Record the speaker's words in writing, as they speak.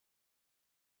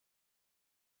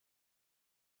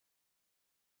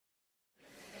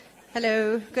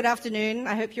Hello, good afternoon.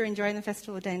 I hope you're enjoying the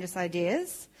Festival of Dangerous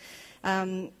Ideas.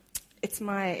 It's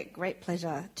my great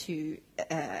pleasure to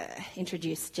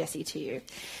introduce Jessie to you.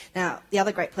 Now, the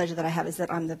other great pleasure that I have is that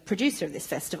I'm the producer of this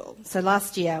festival. So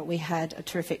last year we had a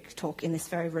terrific talk in this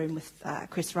very room with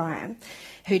Chris Ryan,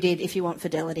 who did If You Want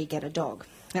Fidelity, Get a Dog.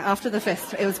 Now, after the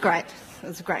festival, it was great. It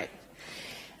was great.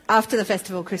 After the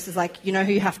festival, Chris was like, you know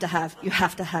who you have to have? You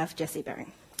have to have Jessie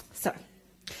Bering. So,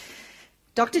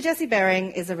 Dr. Jessie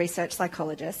Bering is a research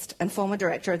psychologist and former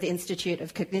director of the Institute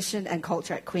of Cognition and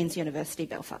Culture at Queen's University,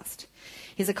 Belfast.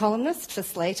 He's a columnist for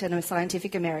Slate and a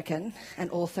Scientific American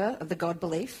and author of The God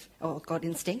Belief, or God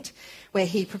Instinct, where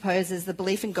he proposes the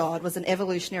belief in God was an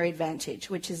evolutionary advantage,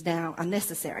 which is now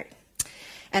unnecessary.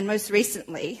 And most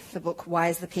recently, the book Why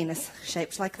is the Penis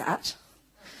Shaped Like That?,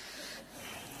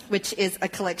 which is a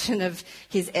collection of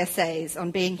his essays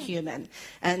on being human.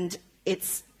 And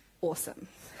it's awesome.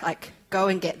 Like, go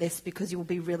and get this because you will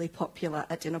be really popular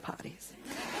at dinner parties.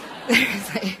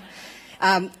 It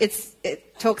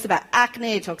talks about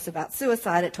acne, it talks about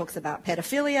suicide, it talks about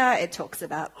pedophilia, it talks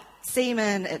about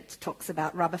semen, it talks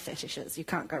about rubber fetishes. You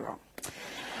can't go wrong.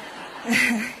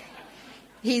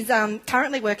 He's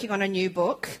currently working on a new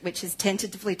book, which is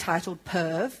tentatively titled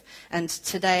Perv, and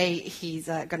today he's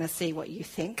going to see what you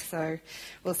think, so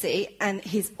we'll see. And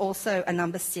he's also a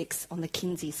number 6 on the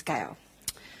Kinsey scale.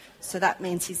 So that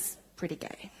means he's pretty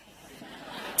gay.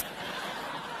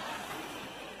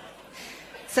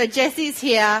 So Jessie's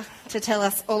here to tell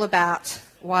us all about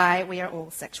why we are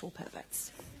all sexual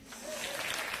perverts.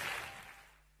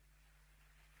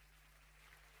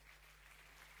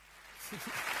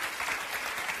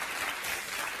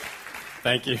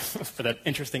 Thank you for that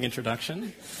interesting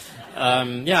introduction.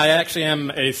 I actually am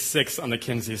a 6 on the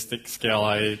Kinsey scale.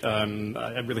 I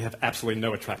really have absolutely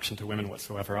no attraction to women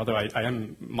whatsoever, although I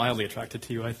am mildly attracted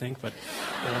to you, I think, but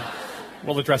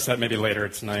we'll address that maybe later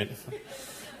tonight.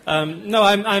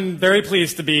 I'm very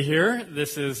pleased to be here.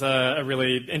 This is a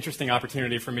really interesting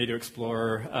opportunity for me to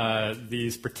explore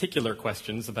these particular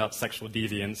questions about sexual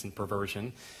deviance and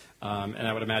perversion. And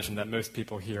I would imagine that most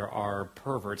people here are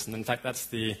perverts. And in fact, that's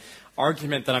the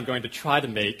argument that I'm going to try to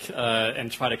make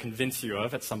and try to convince you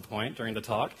of at some point during the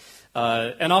talk.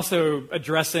 And also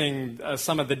addressing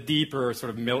some of the deeper sort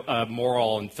of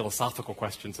moral and philosophical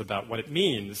questions about what it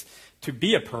means to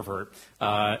be a pervert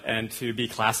and to be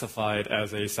classified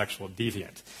as a sexual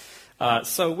deviant.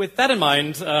 So with that in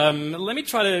mind, let me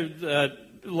try to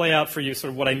lay out for you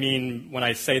sort of what I mean when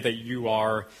I say that you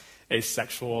are a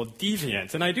sexual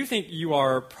deviant. And I do think you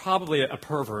are probably a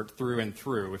pervert through and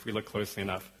through, if we look closely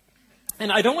enough.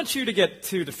 And I don't want you to get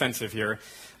too defensive here.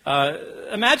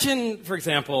 Imagine, for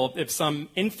example, if some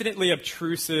infinitely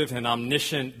obtrusive and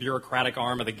omniscient bureaucratic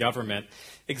arm of the government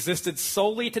existed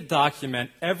solely to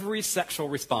document every sexual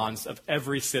response of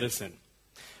every citizen,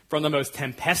 from the most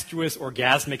tempestuous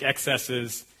orgasmic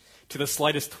excesses to the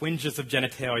slightest twinges of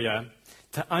genitalia,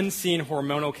 to unseen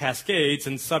hormonal cascades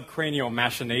and subcranial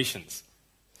machinations.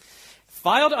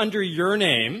 Filed under your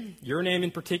name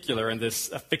in particular in this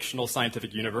fictional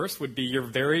scientific universe, would be your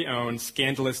very own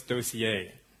scandalous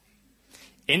dossier.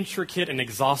 Intricate and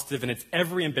exhaustive in its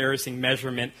every embarrassing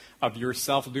measurement of your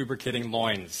self-lubricating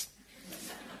loins.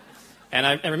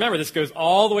 And remember, this goes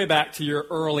all the way back to your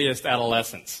earliest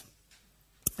adolescence.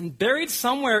 And buried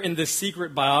somewhere in this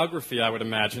secret biography, I would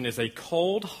imagine, is a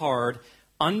cold, hard,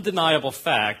 undeniable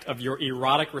fact of your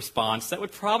erotic response that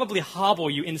would probably hobble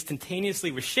you instantaneously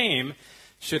with shame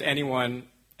should anyone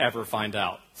ever find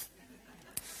out.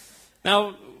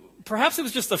 Now, perhaps it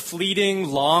was just a fleeting,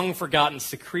 long-forgotten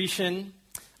secretion,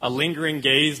 a lingering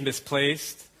gaze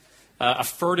misplaced, a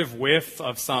furtive whiff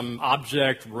of some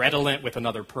object redolent with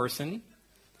another person,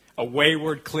 a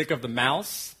wayward click of the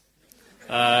mouse,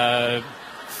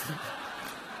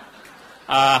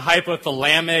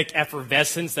 hypothalamic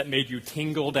effervescence that made you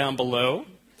tingle down below.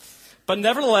 But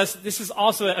nevertheless, this is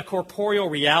also a corporeal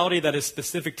reality that is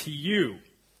specific to you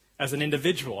as an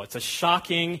individual. It's a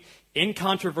shocking,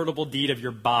 incontrovertible deed of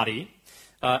your body,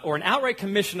 or an outright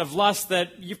commission of lust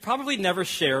that you've probably never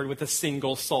shared with a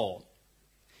single soul.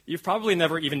 You've probably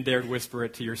never even dared whisper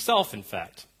it to yourself, in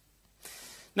fact.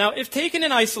 Now, if taken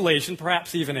in isolation,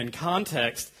 perhaps even in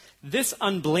context, this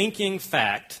unblinking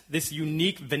fact, this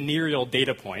unique venereal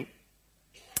data point,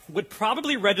 would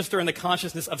probably register in the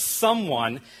consciousness of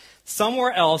someone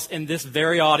somewhere else in this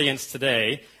very audience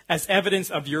today as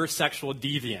evidence of your sexual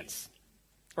deviance,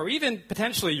 or even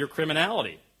potentially your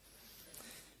criminality.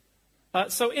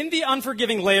 So in the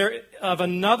unforgiving layer of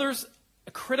another's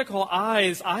critical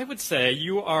eyes, I would say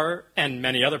you are, and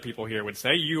many other people here would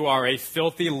say, you are a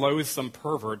filthy, loathsome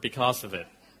pervert because of it.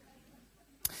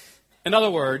 In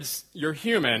other words, you're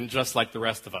human just like the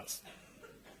rest of us.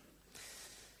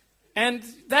 And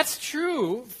that's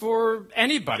true for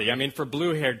anybody. I mean, for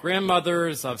blue-haired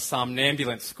grandmothers, of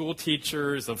somnambulant school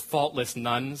teachers, of faultless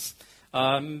nuns,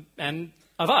 and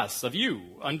of us, of you.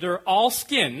 Under all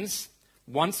skins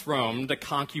once roamed a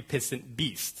concupiscent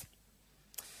beast.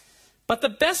 But the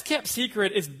best-kept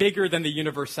secret is bigger than the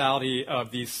universality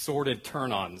of these sordid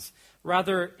turn-ons.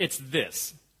 Rather, it's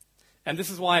this. And this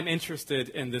is why I'm interested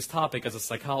in this topic as a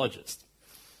psychologist.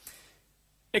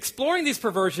 Exploring these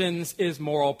perversions is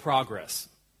moral progress.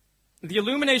 The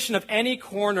illumination of any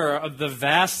corner of the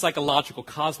vast psychological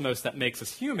cosmos that makes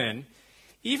us human,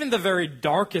 even the very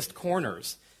darkest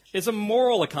corners, is a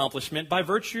moral accomplishment by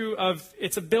virtue of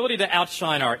its ability to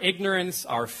outshine our ignorance,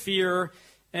 our fear,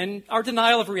 and our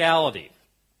denial of reality.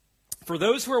 For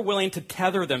those who are willing to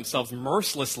tether themselves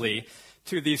mercilessly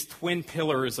to these twin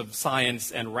pillars of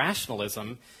science and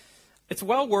rationalism, it's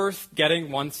well worth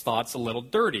getting one's thoughts a little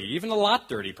dirty, even a lot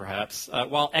dirty perhaps,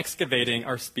 while excavating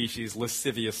our species'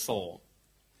 lascivious soul.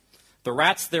 The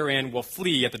rats therein will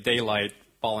flee at the daylight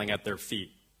falling at their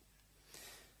feet.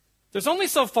 There's only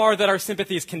so far that our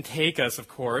sympathies can take us, of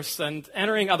course, and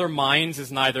entering other minds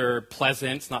is neither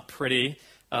pleasant, it's not pretty,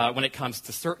 when it comes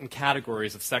to certain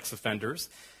categories of sex offenders.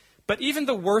 But even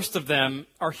the worst of them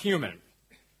are human.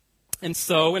 And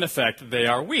so, in effect, they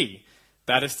are we.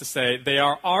 That is to say, they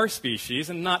are our species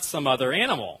and not some other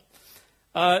animal.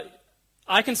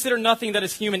 I consider nothing that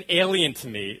is human alien to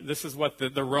me. This is what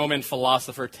the Roman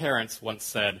philosopher Terence once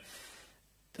said.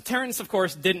 Terence, of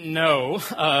course, didn't know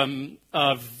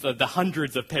of the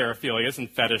hundreds of paraphilias and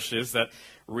fetishes that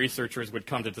researchers would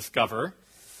come to discover,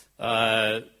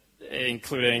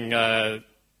 including, let's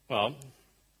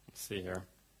see here.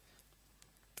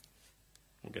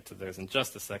 We'll get to those in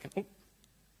just a second. Ooh.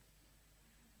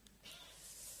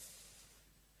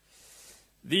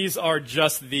 These are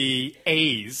just the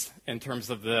A's in terms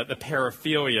of the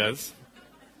paraphilias,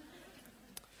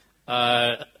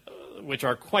 which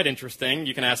are quite interesting.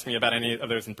 You can ask me about any of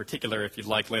those in particular if you'd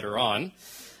like later on.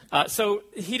 So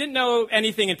he didn't know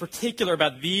anything in particular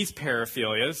about these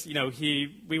paraphilias. You know,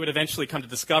 we would eventually come to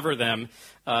discover them,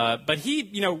 but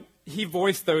he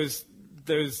voiced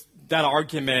that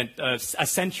argument at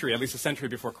least a century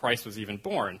before Christ was even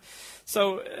born.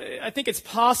 So I think it's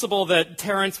possible that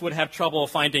Terence would have trouble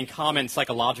finding common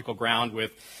psychological ground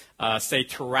with, say,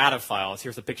 teratophiles.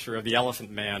 Here's a picture of the elephant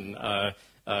man,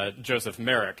 Joseph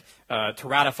Merrick.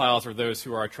 Teratophiles are those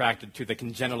who are attracted to the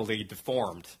congenitally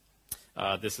deformed.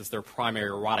 This is their primary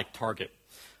erotic target.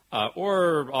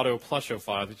 Or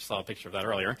autoplushophiles, we just saw a picture of that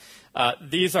earlier.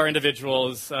 These are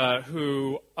individuals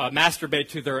who masturbate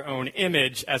to their own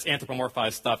image as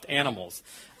anthropomorphized stuffed animals.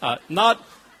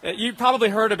 You probably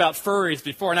heard about furries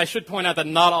before, and I should point out that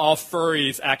not all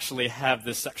furries actually have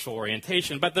this sexual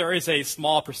orientation, but there is a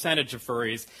small percentage of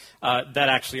furries that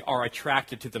actually are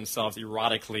attracted to themselves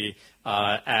erotically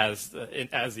as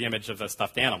the image of a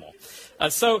stuffed animal.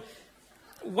 So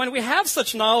when we have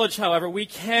such knowledge, however, we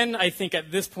can, I think,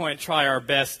 at this point try our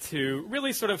best to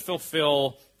really sort of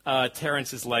fulfill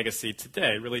Terence's legacy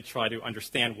today, really try to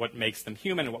understand what makes them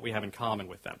human and what we have in common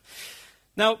with them.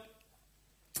 Now,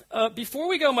 before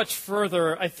we go much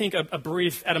further, I think a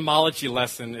brief etymology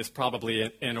lesson is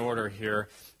probably in order here.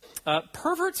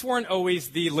 Perverts weren't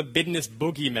always the libidinous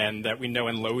boogeymen that we know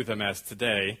and loathe them as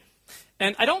today.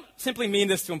 And I don't simply mean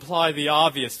this to imply the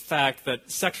obvious fact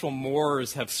that sexual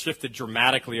mores have shifted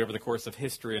dramatically over the course of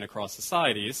history and across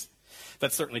societies.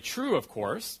 That's certainly true, of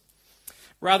course.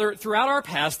 Rather, throughout our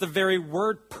past, the very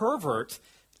word pervert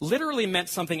literally meant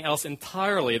something else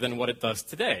entirely than what it does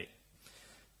today.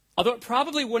 Although it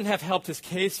probably wouldn't have helped his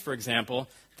case, for example,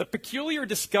 the peculiar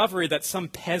discovery that some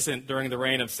peasant during the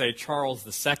reign of, say,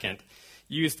 Charles II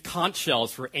used conch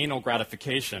shells for anal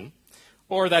gratification,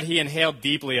 or that he inhaled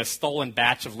deeply a stolen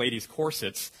batch of ladies'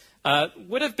 corsets,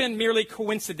 would have been merely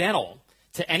coincidental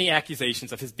to any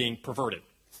accusations of his being perverted.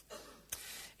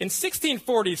 In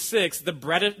 1646,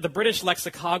 the British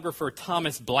lexicographer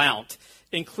Thomas Blount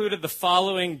included the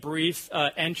following brief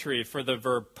entry for the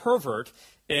verb pervert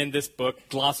in this book,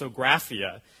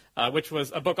 Glossographia, which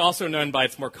was a book also known by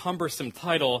its more cumbersome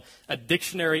title, A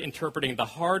Dictionary Interpreting the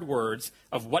Hard Words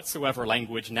of Whatsoever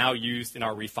Language Now Used in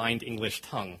Our Refined English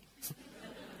Tongue.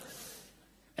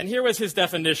 And here was his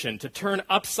definition: to turn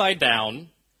upside down,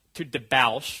 to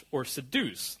debauch or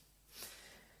seduce.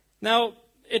 Now,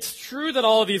 it's true that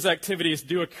all of these activities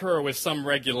do occur with some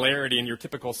regularity in your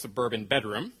typical suburban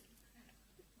bedroom.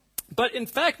 But in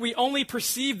fact, we only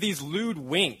perceive these lewd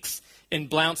winks in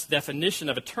Blount's definition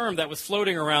of a term that was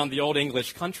floating around the Old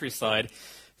English countryside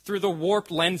through the warped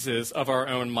lenses of our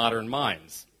own modern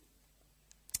minds.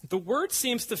 The word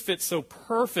seems to fit so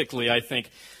perfectly, I think,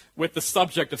 with the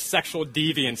subject of sexual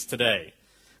deviance today.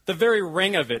 The very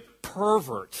ring of it,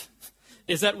 pervert,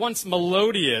 is at once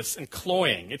melodious and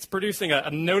cloying. It's producing a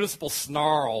noticeable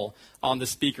snarl on the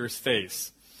speaker's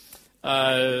face.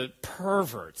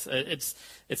 Pervert. It's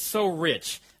so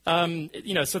rich.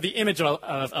 So the image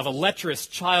of a lecherous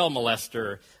child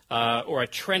molester or a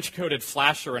trench-coated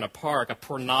flasher in a park, a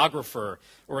pornographer,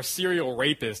 or a serial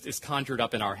rapist is conjured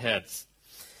up in our heads.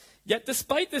 Yet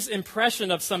despite this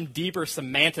impression of some deeper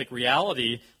semantic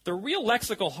reality, the real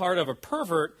lexical heart of a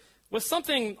pervert was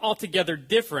something altogether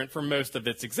different from most of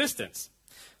its existence.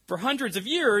 For hundreds of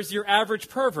years, your average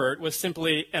pervert was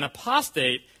simply an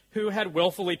apostate who had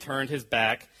willfully turned his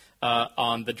back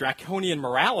on the draconian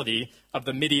morality of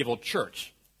the medieval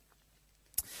church.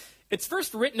 Its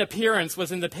first written appearance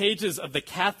was in the pages of the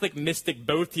Catholic mystic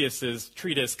Boethius's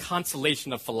treatise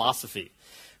Consolation of Philosophy,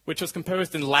 which was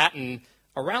composed in Latin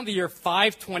around the year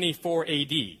 524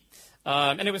 AD.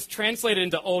 And it was translated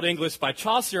into Old English by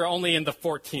Chaucer only in the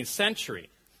 14th century.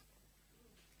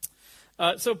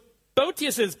 So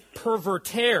Boethius's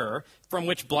pervertere, from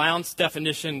which Blount's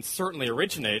definition certainly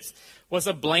originates, was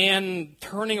a bland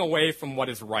turning away from what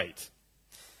is right.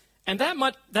 And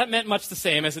that meant much the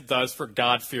same as it does for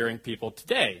God-fearing people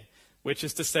today, which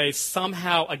is to say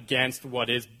somehow against what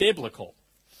is biblical.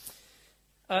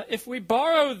 If we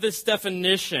borrow this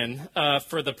definition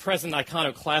for the present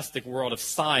iconoclastic world of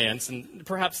science, and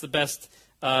perhaps the best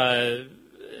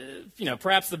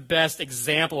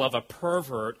example of a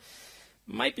pervert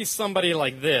might be somebody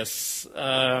like this,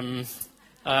 the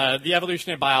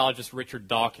evolutionary biologist Richard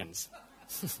Dawkins.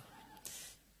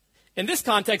 In this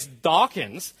context,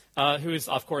 Dawkins, who is,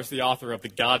 of course, the author of The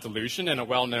God Delusion and a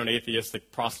well-known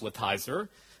atheistic proselytizer,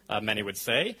 many would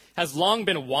say, has long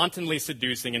been wantonly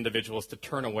seducing individuals to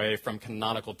turn away from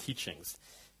canonical teachings.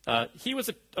 He was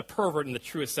a pervert in the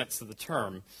truest sense of the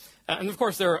term. And, of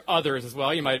course, there are others as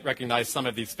well. You might recognize some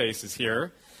of these faces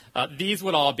here. These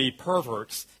would all be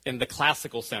perverts in the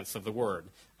classical sense of the word,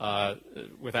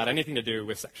 without anything to do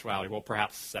with sexuality. Well,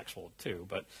 perhaps sexual, too,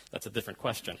 but that's a different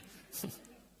question.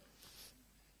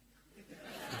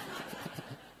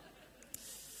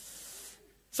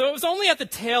 So it was only at the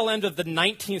tail end of the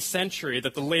 19th century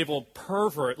that the label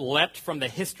pervert leapt from the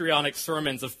histrionic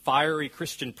sermons of fiery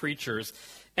Christian preachers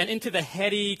and into the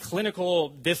heady, clinical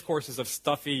discourses of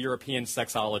stuffy European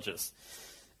sexologists.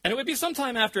 And it would be some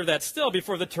time after that still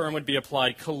before the term would be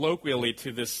applied colloquially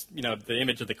to this, the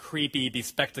image of the creepy,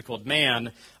 bespectacled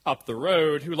man up the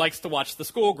road who likes to watch the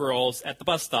schoolgirls at the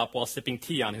bus stop while sipping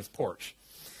tea on his porch.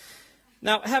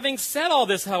 Now, having said all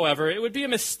this, however, it would be a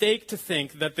mistake to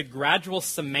think that the gradual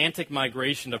semantic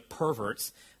migration of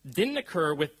perverts didn't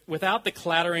occur without the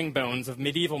clattering bones of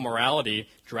medieval morality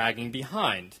dragging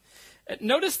behind.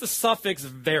 Notice the suffix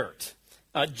vert,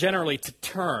 generally to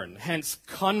turn. Hence,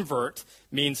 convert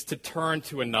means to turn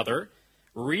to another.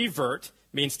 Revert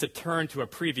means to turn to a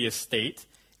previous state.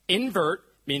 Invert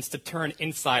means to turn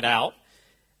inside out.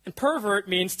 And pervert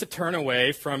means to turn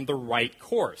away from the right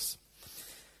course.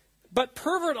 But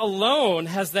pervert alone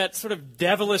has that sort of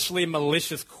devilishly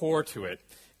malicious core to it.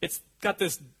 It's got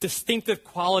this distinctive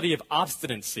quality of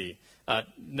obstinacy,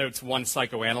 notes one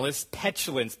psychoanalyst,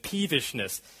 petulance,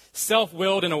 peevishness,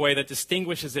 self-willed in a way that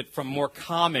distinguishes it from more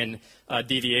common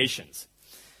deviations.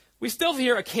 We still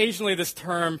hear occasionally this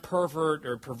term pervert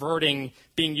or perverting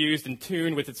being used in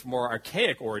tune with its more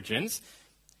archaic origins.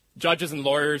 Judges and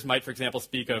lawyers might, for example,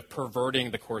 speak of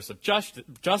perverting the course of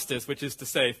justice, which is to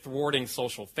say thwarting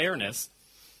social fairness.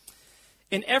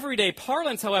 In everyday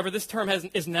parlance, however, this term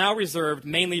is now reserved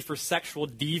mainly for sexual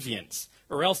deviance,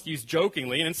 or else used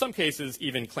jokingly, and in some cases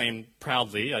even claimed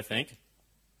proudly, I think,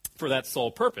 for that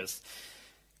sole purpose.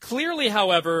 Clearly,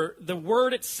 however, the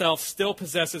word itself still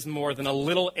possesses more than a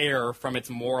little air from its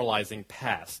moralizing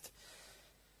past.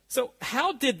 So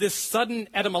how did this sudden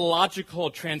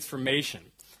etymological transformation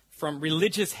from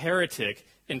religious heretic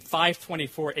in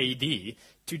 524 AD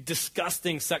to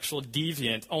disgusting sexual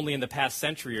deviant only in the past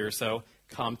century or so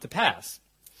come to pass?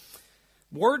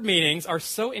 Word meanings are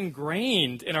so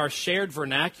ingrained in our shared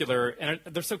vernacular, and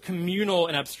they're so communal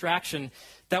in abstraction,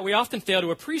 that we often fail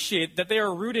to appreciate that they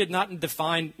are rooted not in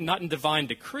divine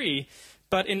decree,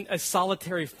 but in a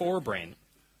solitary forebrain.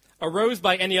 A rose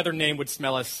by any other name would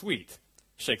smell as sweet,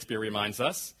 Shakespeare reminds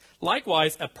us.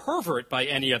 Likewise, a pervert by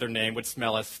any other name would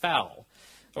smell as foul,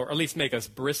 or at least make us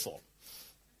bristle.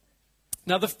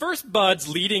 Now, the first buds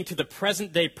leading to the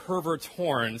present-day pervert's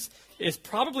horns is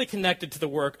probably connected to the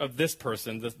work of this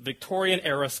person, the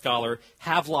Victorian-era scholar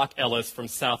Havelock Ellis from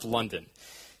South London.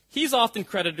 He's often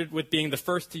credited with being the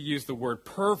first to use the word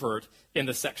pervert in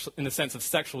the sense of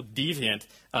sexual deviant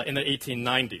in the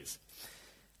 1890s.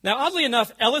 Now, oddly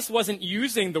enough, Ellis wasn't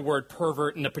using the word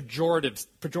pervert in a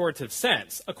pejorative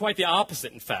sense, quite the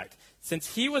opposite, in fact,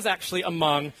 since he was actually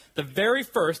among the very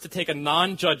first to take a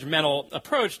non-judgmental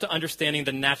approach to understanding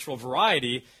the natural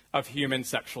variety of human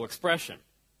sexual expression.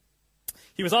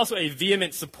 He was also a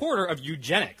vehement supporter of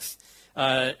eugenics,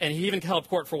 and he even held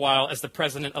court for a while as the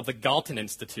president of the Galton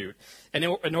Institute,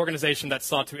 an organization that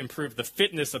sought to improve the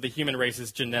fitness of the human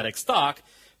race's genetic stock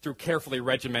through carefully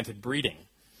regimented breeding.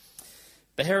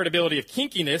 The heritability of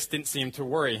kinkiness didn't seem to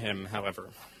worry him,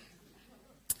 however.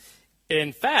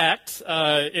 In fact,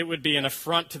 it would be an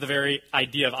affront to the very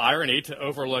idea of irony to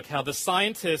overlook how the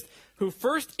scientist who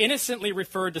first innocently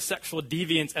referred to sexual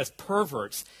deviants as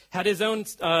perverts had his own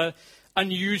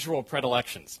unusual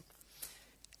predilections.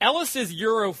 Ellis's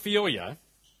urophilia,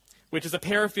 which is a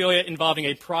paraphilia involving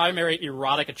a primary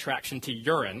erotic attraction to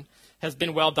urine, has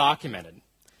been well documented.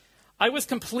 I was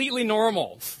completely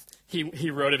normal,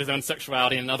 he wrote of his own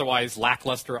sexuality in an otherwise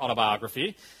lackluster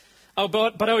autobiography.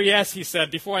 But oh yes, he said,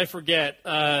 before I forget,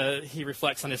 he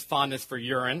reflects on his fondness for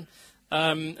urine.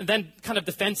 And then kind of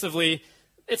defensively,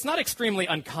 it's not extremely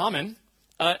uncommon,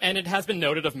 and it has been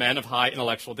noted of men of high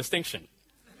intellectual distinction.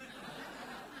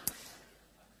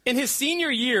 In his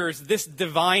senior years, this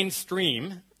divine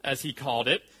stream, as he called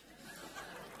it,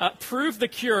 proved the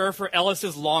cure for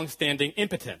Ellis's long-standing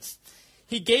impotence.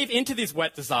 He gave into these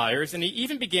wet desires, and he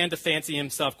even began to fancy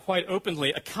himself quite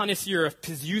openly a connoisseur of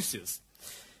pisuses.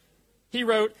 He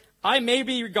wrote, "I may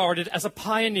be regarded as a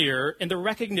pioneer in the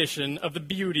recognition of the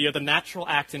beauty of the natural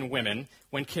act in women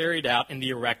when carried out in the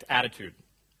erect attitude."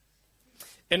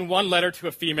 In one letter to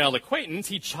a female acquaintance,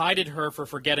 he chided her for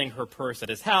forgetting her purse at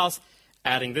his house,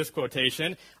 adding this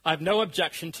quotation, "I've no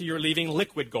objection to your leaving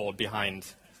liquid gold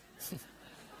behind."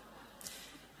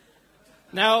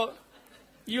 Now,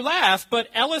 you laugh, but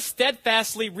Ellis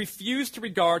steadfastly refused to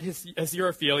regard his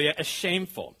urophilia as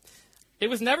shameful. "It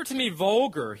was never to me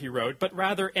vulgar," he wrote, "but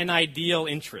rather an ideal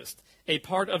interest, a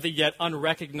part of the yet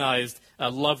unrecognized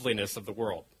loveliness of the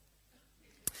world."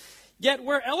 Yet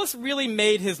where Ellis really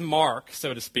made his mark,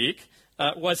 so to speak,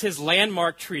 was his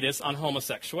landmark treatise on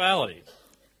homosexuality.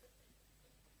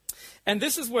 And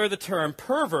this is where the term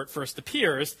pervert first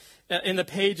appears in the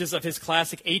pages of his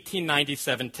classic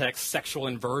 1897 text, Sexual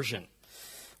Inversion,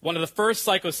 one of the first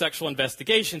psychosexual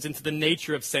investigations into the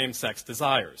nature of same-sex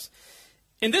desires.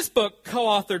 In this book,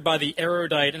 co-authored by the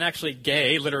erudite and actually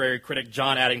gay literary critic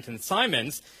John Addington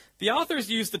Symonds, the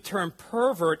authors used the term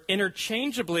pervert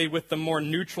interchangeably with the more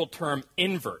neutral term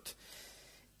invert.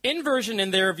 Inversion,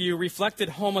 in their view, reflected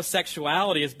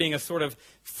homosexuality as being a sort of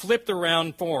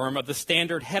flipped-around form of the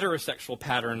standard heterosexual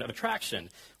pattern of attraction,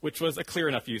 which was a clear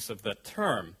enough use of the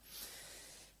term.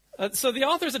 So the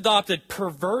authors adopted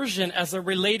perversion as a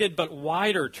related but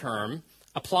wider term,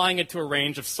 applying it to a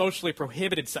range of socially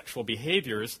prohibited sexual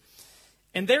behaviors.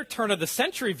 In their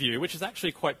turn-of-the-century view, which is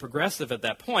actually quite progressive at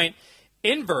that point,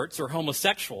 inverts, or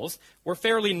homosexuals, were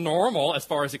fairly normal as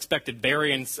far as expected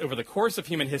variance over the course of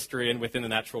human history and within the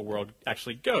natural world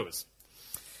actually goes.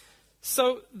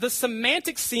 So the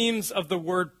semantic seams of the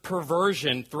word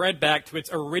perversion thread back to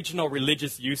its original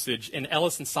religious usage in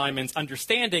Ellis and Symonds'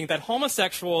 understanding that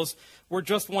homosexuals were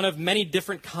just one of many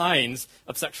different kinds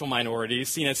of sexual minorities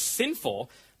seen as sinful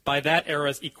by that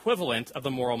era's equivalent of the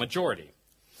moral majority.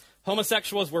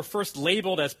 Homosexuals were first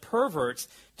labeled as perverts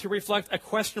to reflect a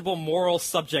questionable moral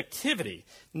subjectivity,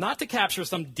 not to capture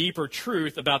some deeper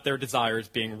truth about their desires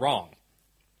being wrong.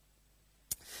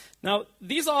 Now,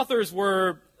 these authors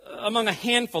were among a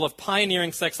handful of pioneering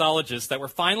sexologists that were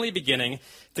finally beginning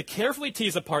to carefully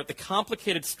tease apart the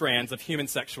complicated strands of human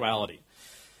sexuality.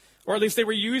 Or at least they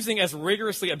were using as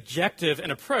rigorously objective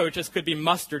an approach as could be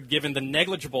mustered given the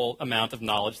negligible amount of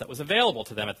knowledge that was available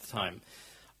to them at the time.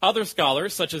 Other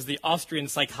scholars, such as the Austrian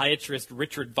psychiatrist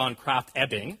Richard von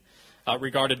Krafft-Ebing,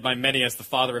 regarded by many as the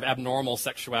father of abnormal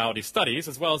sexuality studies,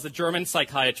 as well as the German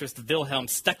psychiatrist Wilhelm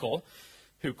Steckel,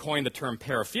 who coined the term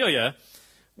paraphilia,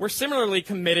 were similarly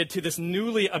committed to this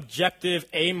newly objective,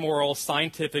 amoral,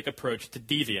 scientific approach to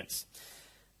deviance.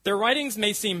 Their writings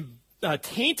may seem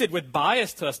tainted with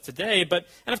bias to us today,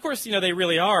 and of course, they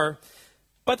really are,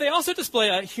 but they also display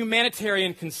a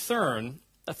humanitarian concern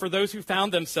for those who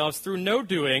found themselves, through no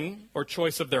doing or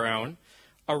choice of their own,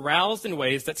 aroused in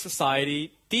ways that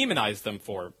society demonized them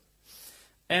for.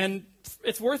 And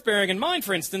it's worth bearing in mind,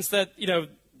 for instance, that,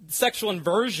 Sexual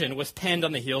Inversion was penned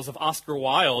on the heels of Oscar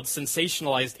Wilde's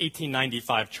sensationalized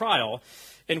 1895 trial,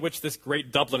 in which this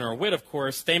great Dubliner wit, of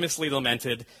course, famously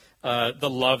lamented the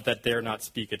love that dare not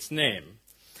speak its name.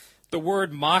 The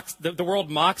world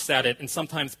mocks at it and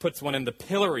sometimes puts one in the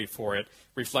pillory for it,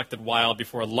 reflected Wilde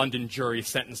before a London jury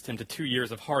sentenced him to 2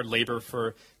 years of hard labor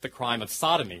for the crime of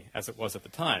sodomy, as it was at the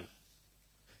time.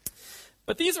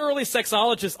 But these early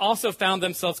sexologists also found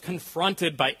themselves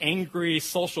confronted by angry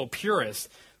social purists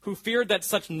who feared that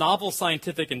such novel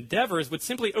scientific endeavors would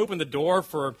simply open the door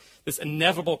for this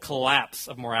inevitable collapse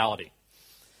of morality.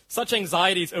 Such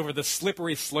anxieties over the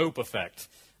slippery slope effect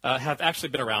have actually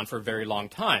been around for a very long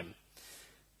time.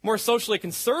 More socially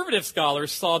conservative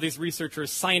scholars saw these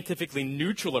researchers' scientifically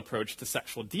neutral approach to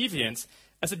sexual deviance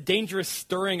as a dangerous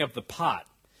stirring of the pot,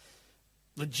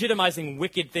 legitimizing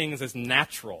wicked things as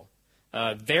natural,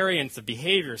 variants of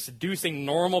behavior, seducing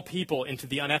normal people into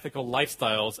the unethical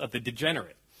lifestyles of the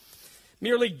degenerate.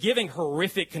 Merely giving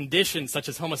horrific conditions such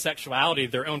as homosexuality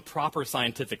their own proper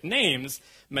scientific names,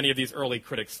 many of these early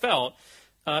critics felt,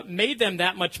 made them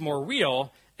that much more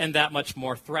real and that much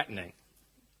more threatening.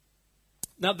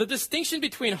 Now, the distinction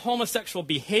between homosexual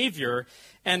behavior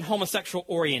and homosexual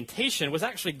orientation was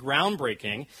actually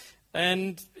groundbreaking,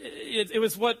 and it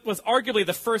was what was arguably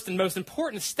the first and most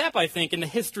important step, I think, in the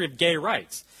history of gay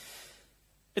rights.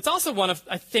 It's also one of,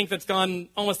 I think, that's gone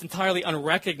almost entirely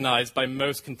unrecognized by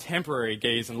most contemporary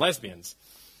gays and lesbians.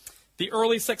 The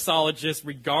early sexologists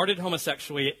regarded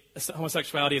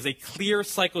homosexuality as a clear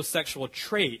psychosexual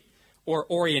trait or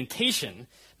orientation,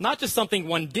 not just something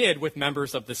one did with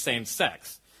members of the same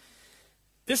sex.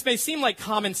 This may seem like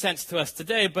common sense to us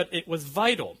today, but it was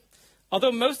vital.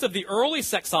 Although most of the early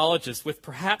sexologists, with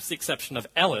perhaps the exception of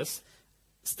Ellis,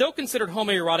 still considered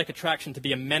homoerotic attraction to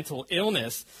be a mental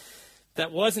illness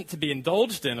that wasn't to be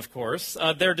indulged in, of course,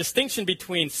 their distinction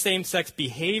between same-sex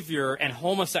behavior and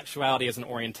homosexuality as an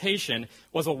orientation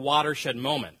was a watershed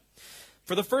moment.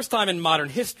 For the first time in modern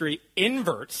history,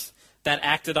 inverts that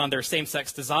acted on their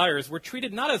same-sex desires were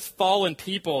treated not as fallen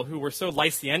people who were so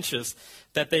licentious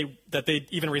that they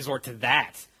even resort to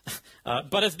that,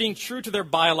 but as being true to their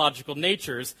biological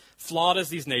natures, flawed as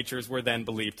these natures were then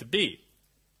believed to be.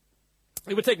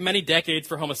 It would take many decades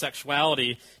for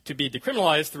homosexuality to be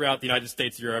decriminalized throughout the United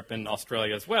States, Europe, and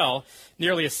Australia as well,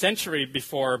 nearly a century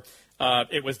before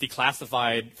it was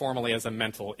declassified formally as a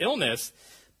mental illness.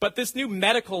 But this new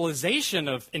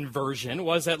medicalization of inversion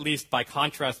was, at least by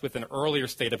contrast with an earlier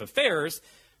state of affairs,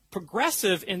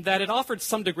 progressive in that it offered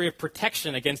some degree of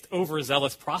protection against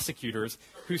overzealous prosecutors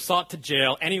who sought to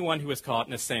jail anyone who was caught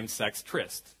in a same-sex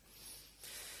tryst.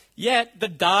 Yet, the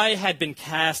die had been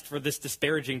cast for this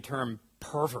disparaging term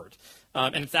pervert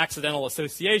and its accidental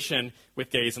association with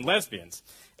gays and lesbians.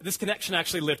 This connection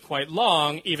actually lived quite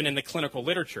long, even in the clinical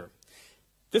literature.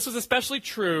 This was especially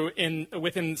true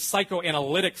within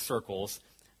psychoanalytic circles,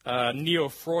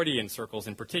 neo-Freudian circles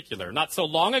in particular. Not so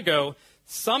long ago,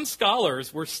 some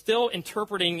scholars were still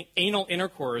interpreting anal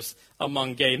intercourse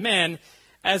among gay men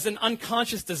as an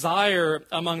unconscious desire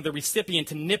among the recipient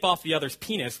to nip off the other's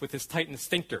penis with his tightened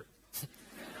sphincter.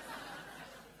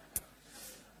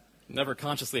 Never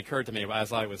consciously occurred to me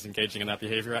as I was engaging in that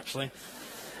behavior, actually.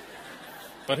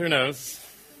 But who knows?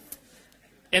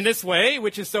 In this way,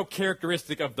 which is so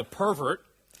characteristic of the pervert,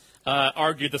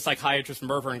 argued the psychiatrist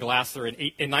Mervyn Glasser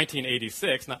in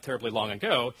 1986, not terribly long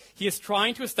ago, he is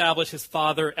trying to establish his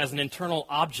father as an internal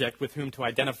object with whom to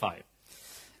identify,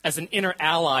 as an inner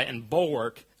ally and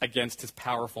bulwark against his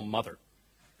powerful mother.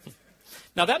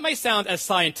 Now, that may sound as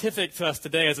scientific to us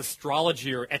today as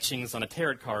astrology or etchings on a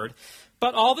tarot card,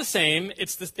 but all the same,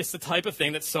 it's the type of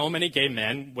thing that so many gay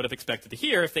men would have expected to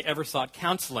hear if they ever sought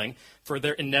counseling for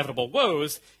their inevitable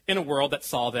woes in a world that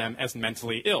saw them as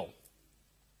mentally ill.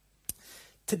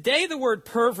 Today, the word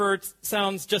pervert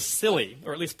sounds just silly,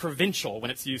 or at least provincial,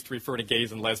 when it's used to refer to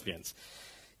gays and lesbians.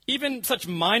 Even such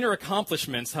minor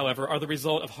accomplishments, however, are the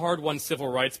result of hard-won civil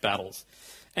rights battles.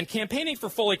 And campaigning for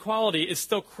full equality is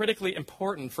still critically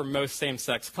important for most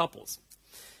same-sex couples.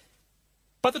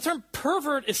 But the term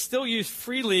pervert is still used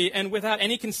freely and without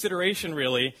any consideration,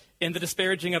 really, in the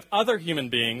disparaging of other human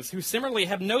beings who similarly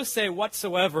have no say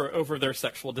whatsoever over their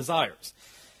sexual desires.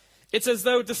 It's as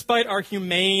though, despite our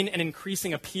humane and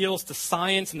increasing appeals to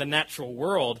science and the natural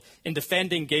world in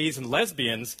defending gays and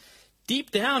lesbians,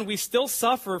 deep down we still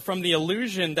suffer from the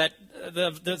illusion that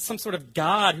there's some sort of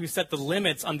God who set the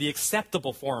limits on the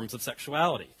acceptable forms of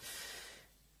sexuality,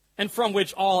 and from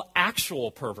which all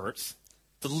actual perverts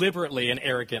deliberately and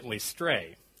arrogantly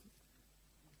stray.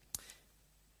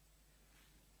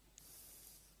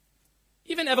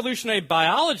 Even evolutionary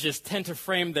biologists tend to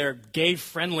frame their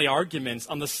gay-friendly arguments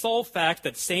on the sole fact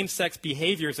that same-sex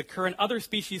behaviors occur in other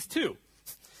species too,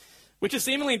 which is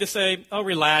seemingly to say, oh,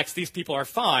 relax, these people are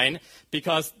fine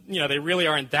because, they really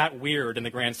aren't that weird in the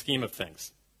grand scheme of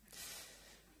things.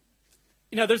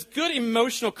 There's good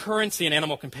emotional currency in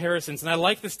animal comparisons, and I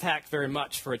like this tack very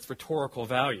much for its rhetorical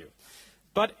value.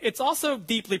 But it's also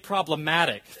deeply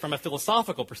problematic from a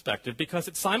philosophical perspective because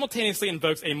it simultaneously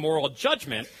invokes a moral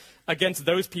judgment against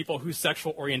those people whose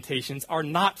sexual orientations are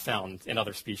not found in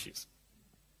other species.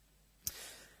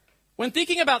 When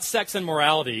thinking about sex and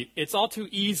morality, it's all too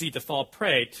easy to fall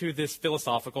prey to this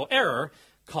philosophical error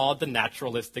called the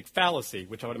naturalistic fallacy,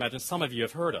 which I would imagine some of you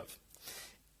have heard of.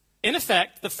 In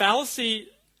effect, the fallacy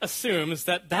assumes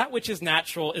that that which is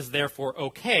natural is therefore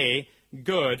okay,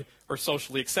 good, or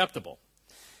socially acceptable.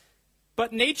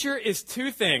 But nature is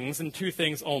two things and two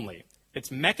things only.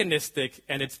 It's mechanistic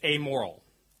and it's amoral.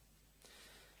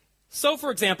 So,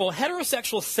 for example,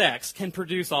 heterosexual sex can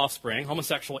produce offspring.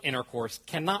 Homosexual intercourse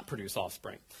cannot produce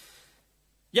offspring.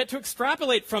 Yet to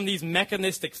extrapolate from these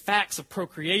mechanistic facts of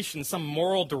procreation some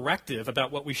moral directive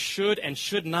about what we should and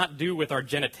should not do with our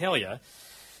genitalia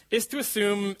is to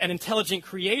assume an intelligent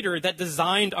creator that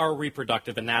designed our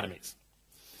reproductive anatomies.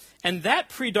 And that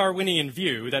pre-Darwinian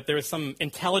view, that there is some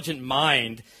intelligent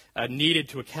mind needed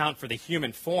to account for the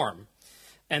human form,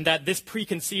 and that this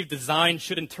preconceived design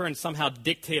should in turn somehow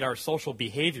dictate our social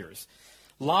behaviors,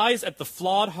 lies at the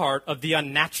flawed heart of the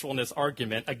unnaturalness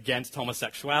argument against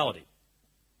homosexuality.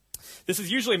 This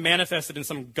is usually manifested in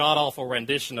some god-awful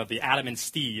rendition of the Adam and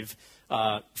Steve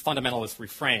fundamentalist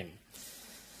refrain.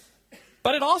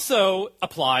 But it also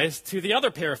applies to the other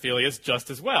paraphilias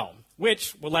just as well,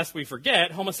 which, lest we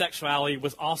forget, homosexuality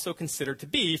was also considered to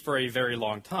be for a very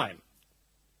long time.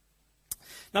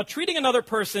 Now, treating another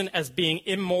person as being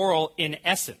immoral in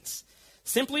essence,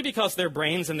 simply because their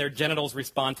brains and their genitals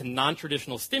respond to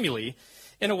non-traditional stimuli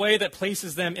in a way that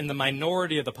places them in the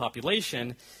minority of the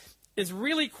population, is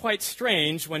really quite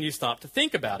strange when you stop to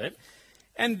think about it.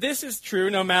 And this is true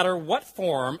no matter what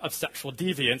form of sexual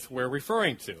deviance we're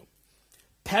referring to.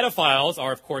 Pedophiles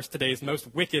are, of course, today's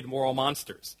most wicked moral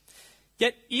monsters.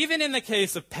 Yet, even in the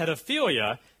case of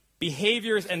pedophilia,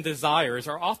 behaviors and desires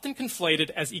are often conflated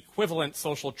as equivalent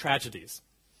social tragedies.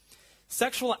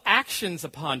 Sexual actions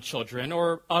upon children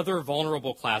or other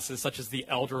vulnerable classes, such as the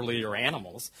elderly or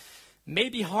animals, may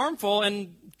be harmful,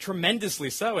 and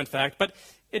tremendously so, in fact, but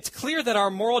it's clear that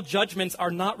our moral judgments are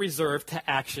not reserved to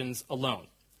actions alone.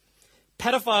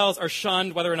 Pedophiles are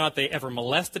shunned whether or not they ever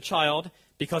molest a child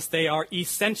because they are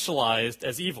essentialized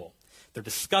as evil. They're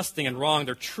disgusting and wrong.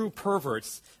 They're true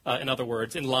perverts, in other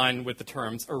words, in line with the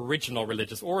term's original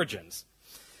religious origins.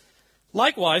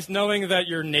 Likewise, knowing that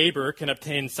your neighbor can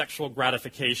obtain sexual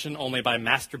gratification only by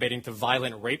masturbating to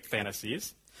violent rape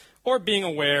fantasies, or being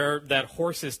aware that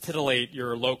horses titillate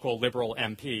your local liberal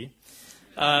MP,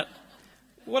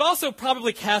 would also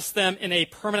probably cast them in a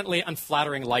permanently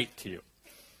unflattering light to you.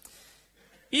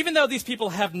 Even though these people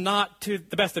have not, to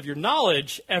the best of your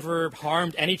knowledge, ever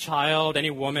harmed any child,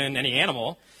 any woman, any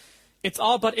animal, it's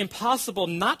all but impossible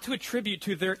not to attribute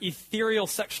to their ethereal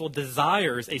sexual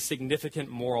desires a significant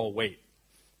moral weight.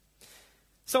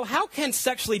 So how can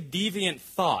sexually deviant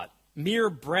thought, mere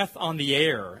breath on the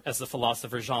air, as the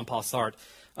philosopher Jean-Paul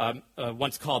Sartre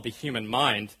once called the human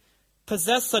mind,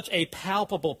 possess such a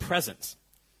palpable presence?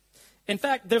 In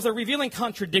fact, there's a revealing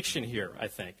contradiction here, I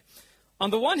think. On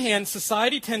the one hand,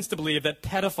 society tends to believe that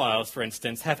pedophiles, for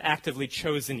instance, have actively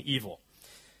chosen evil.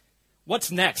 What's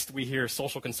next, we hear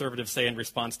social conservatives say in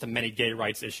response to many gay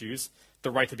rights issues, the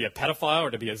right to be a pedophile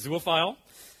or to be a zoophile.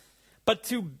 But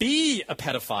to be a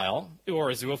pedophile,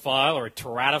 or a zoophile, or a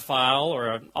teratophile, or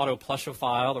an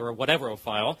autoplushophile, or a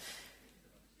whateverophile,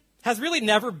 has really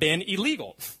never been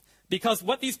illegal. Because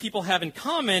what these people have in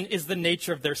common is the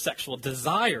nature of their sexual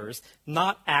desires,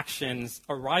 not actions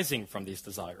arising from these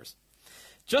desires.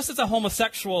 Just as a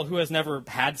homosexual who has never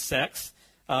had sex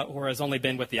or has only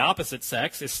been with the opposite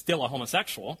sex is still a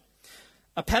homosexual,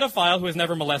 a pedophile who has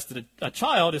never molested a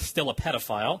child is still a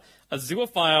pedophile. A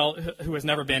zoophile who has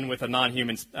never been with a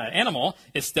non-human animal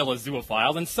is still a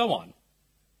zoophile, and so on.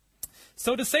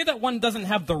 So to say that one doesn't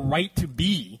have the right to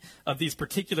be of these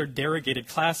particular derogated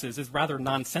classes is rather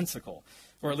nonsensical,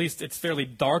 or at least it's fairly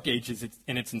dark ages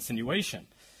in its insinuation.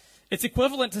 It's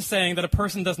equivalent to saying that a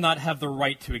person does not have the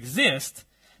right to exist,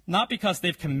 not because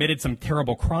they've committed some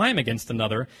terrible crime against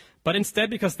another, but instead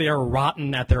because they are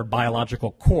rotten at their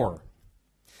biological core.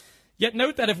 Yet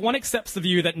note that if one accepts the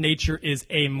view that nature is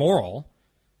amoral,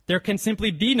 there can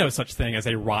simply be no such thing as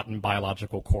a rotten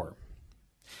biological core.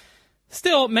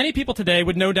 Still, many people today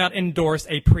would no doubt endorse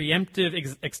a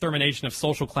preemptive extermination of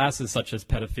social classes such as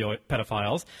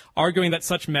pedophiles, arguing that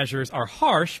such measures are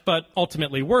harsh but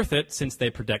ultimately worth it since they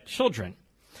protect children.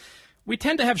 We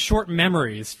tend to have short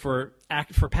memories for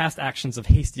past actions of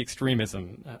hasty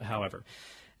extremism, however.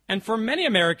 And for many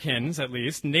Americans, at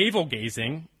least,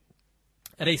 navel-gazing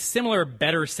at a similar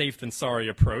better safe than sorry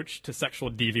approach to sexual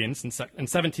deviance in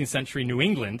 17th century New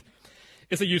England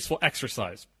is a useful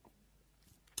exercise.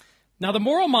 Now, the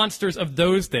moral monsters of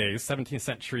those days, 17th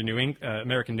century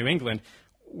American New England,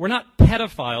 were not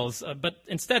pedophiles, but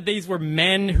instead these were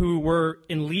men who were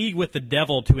in league with the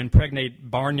devil to impregnate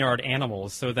barnyard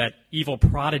animals so that evil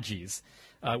prodigies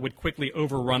would quickly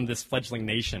overrun this fledgling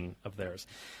nation of theirs.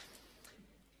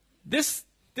 This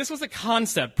was a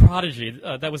concept, prodigy,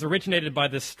 that was originated by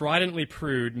this stridently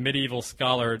prude medieval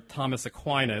scholar Thomas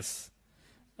Aquinas.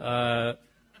 That's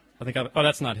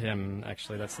not him,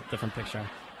 actually. That's a different picture.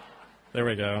 There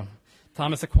we go.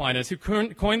 Thomas Aquinas, who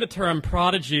coined the term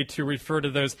prodigy to refer to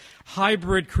those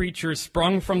hybrid creatures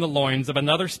sprung from the loins of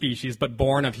another species but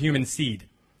born of human seed.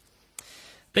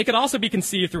 They could also be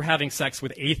conceived through having sex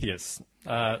with atheists,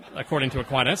 according to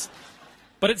Aquinas,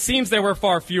 but it seems there were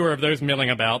far fewer of those milling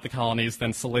about the colonies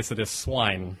than solicitous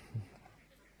swine.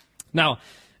 Now,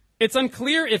 it's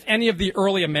unclear if any of the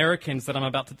early Americans that I'm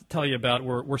about to tell you about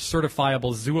were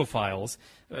certifiable zoophiles,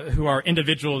 who are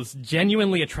individuals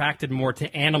genuinely attracted more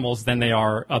to animals than they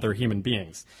are other human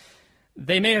beings.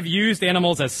 They may have used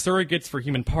animals as surrogates for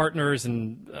human partners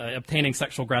and obtaining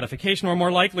sexual gratification, or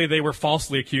more likely they were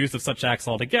falsely accused of such acts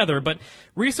altogether. But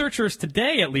researchers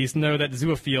today at least know that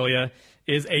zoophilia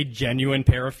is a genuine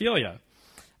paraphilia.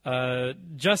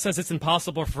 Just as it's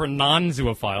impossible for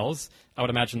non-zoophiles, I would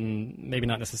imagine maybe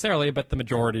not necessarily, but the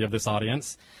majority of this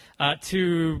audience,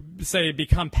 to, say,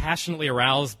 become passionately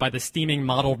aroused by the steaming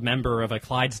mottled member of a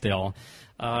Clydesdale,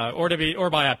 or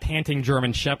by a panting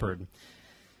German shepherd.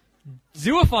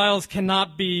 Zoophiles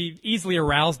cannot be easily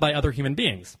aroused by other human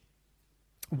beings.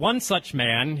 One such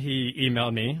man, he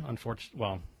emailed me,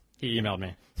 he emailed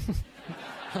me.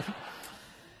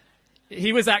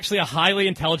 He was actually a highly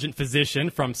intelligent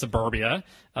physician from suburbia.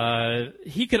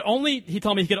 He told me he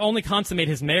could only consummate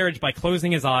his marriage by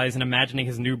closing his eyes and imagining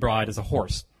his new bride as a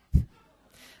horse.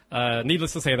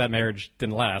 Needless to say, that marriage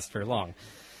didn't last very long.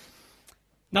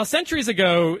 Now, centuries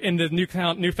ago, in the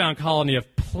newfound colony of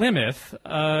Plymouth,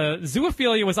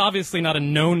 zoophilia was obviously not a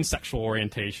known sexual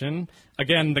orientation.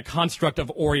 Again, the construct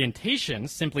of orientation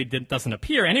simply doesn't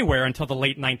appear anywhere until the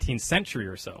late 19th century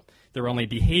or so. There were only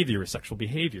sexual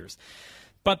behaviors.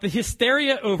 But the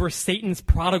hysteria over Satan's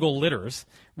prodigal litters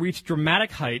reached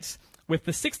dramatic heights with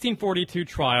the 1642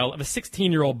 trial of a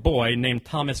 16-year-old boy named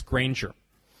Thomas Granger.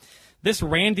 This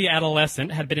randy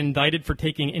adolescent had been indicted for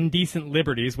taking indecent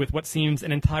liberties with what seems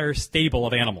an entire stable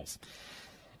of animals,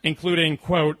 including,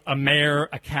 quote, a mare,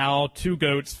 a cow, 2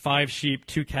 goats, 5 sheep,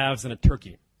 2 calves, and a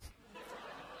turkey.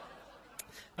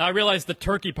 I realize the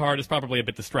turkey part is probably a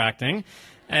bit distracting,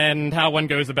 and how one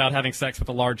goes about having sex with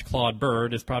a large clawed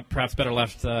bird is perhaps better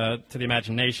left to the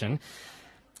imagination.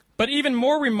 But even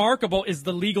more remarkable is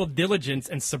the legal diligence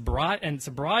and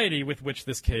sobriety with which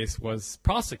this case was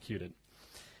prosecuted.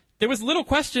 There was little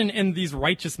question in these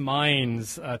righteous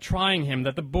minds trying him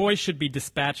that the boy should be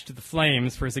dispatched to the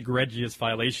flames for his egregious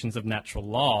violations of natural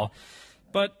law.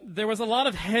 But there was a lot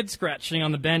of head-scratching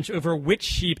on the bench over which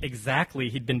sheep exactly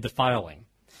he'd been defiling,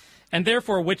 and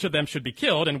therefore which of them should be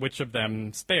killed and which of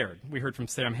them spared. We heard from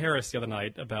Sam Harris the other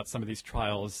night about some of these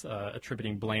trials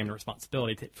attributing blame and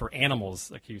responsibility for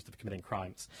animals accused of committing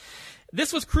crimes.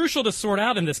 This was crucial to sort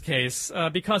out in this case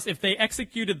because if they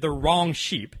executed the wrong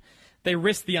sheep, they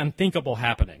risked the unthinkable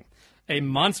happening. A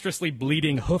monstrously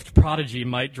bleeding hoofed prodigy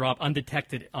might drop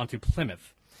undetected onto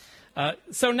Plymouth.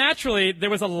 So naturally,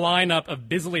 there was a lineup of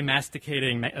busily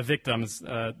masticating victims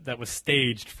that was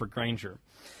staged for Granger.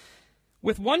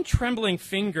 With one trembling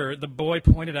finger, the boy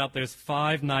pointed out those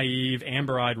 5 naive,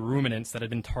 amber-eyed ruminants that had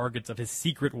been targets of his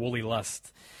secret woolly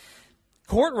lust.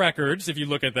 Court records, if you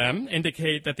look at them,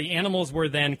 indicate that the animals were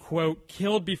then, quote,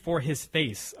 killed before his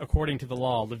face, according to the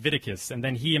law, Leviticus, and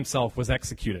then he himself was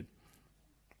executed.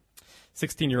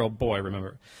 16-year-old boy,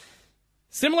 remember.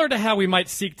 Similar to how we might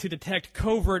seek to detect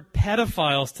covert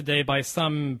pedophiles today by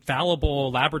some fallible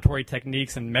laboratory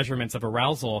techniques and measurements of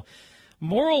arousal,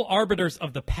 moral arbiters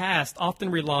of the past often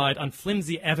relied on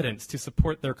flimsy evidence to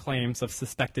support their claims of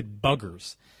suspected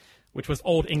buggers, which was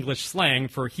Old English slang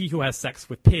for he who has sex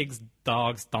with pigs,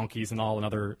 dogs, donkeys, and all and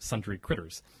other sundry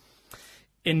critters.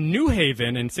 In New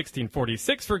Haven in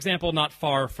 1646, for example, not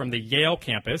far from the Yale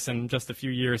campus, and just a few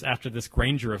years after this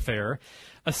Granger affair,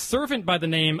 a servant by the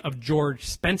name of George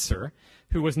Spencer,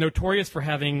 who was notorious for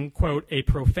having, quote, a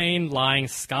profane, lying,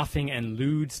 scoffing, and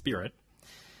lewd spirit,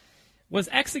 was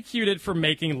executed for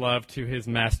making love to his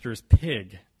master's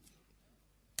pig.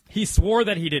 He swore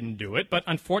that he didn't do it, but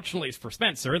unfortunately for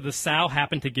Spencer, the sow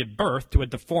happened to give birth to a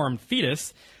deformed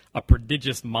fetus, a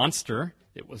prodigious monster,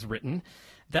 it was written,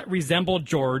 that resembled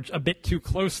George a bit too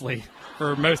closely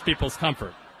for most people's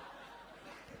comfort.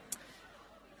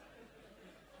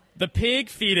 The pig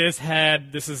fetus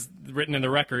had, this is written in the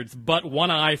records, but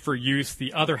one eye for use,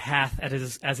 the other hath,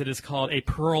 as it is called, a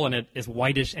pearl, and it is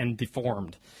whitish and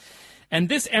deformed. And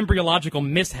this embryological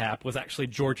mishap was actually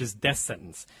George's death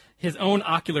sentence. His own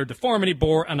ocular deformity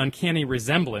bore an uncanny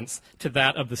resemblance to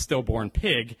that of the stillborn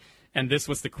pig, and this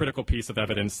was the critical piece of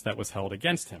evidence that was held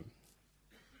against him.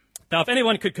 Now, if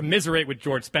anyone could commiserate with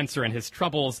George Spencer and his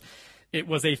troubles, it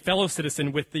was a fellow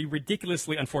citizen with the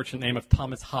ridiculously unfortunate name of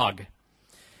Thomas Hogg.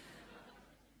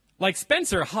 Like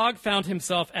Spencer, Hogg found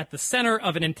himself at the center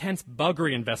of an intense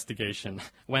buggery investigation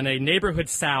when a neighborhood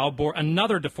sow bore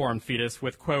another deformed fetus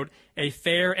with, quote, a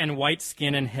fair and white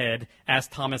skin and head, as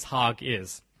Thomas Hogg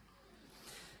is.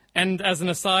 And as an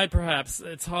aside, perhaps,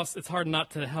 it's hard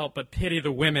not to help but pity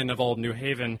the women of Old New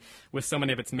Haven, with so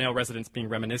many of its male residents being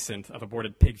reminiscent of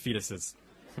aborted pig fetuses.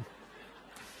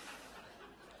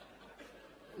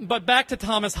 But back to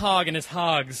Thomas Hogg and his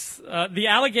hogs. The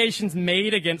allegations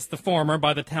made against the former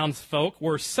by the townsfolk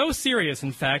were so serious,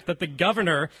 in fact, that the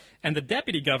governor and the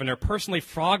deputy governor personally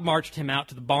frog-marched him out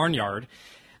to the barnyard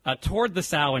toward the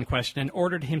sow in question and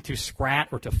ordered him to scrat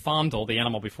or to fondle the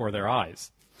animal before their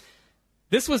eyes.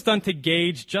 This was done to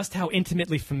gauge just how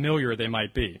intimately familiar they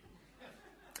might be.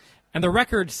 And the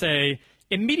records say,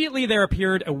 immediately there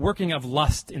appeared a working of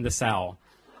lust in the sow,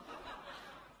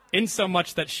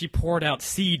 insomuch that she poured out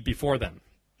seed before them.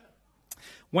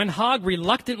 When Hogg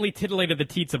reluctantly titillated the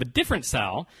teats of a different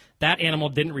sow, that animal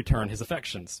didn't return his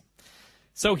affections.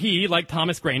 So he, like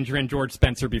Thomas Granger and George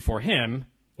Spencer before him,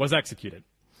 was executed.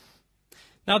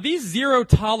 Now, these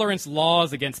zero-tolerance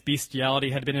laws against bestiality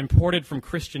had been imported from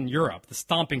Christian Europe, the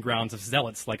stomping grounds of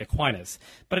zealots like Aquinas.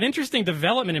 But an interesting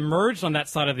development emerged on that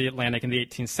side of the Atlantic in the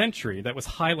 18th century that was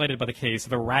highlighted by the case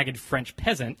of a ragged French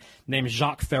peasant named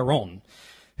Jacques Ferron,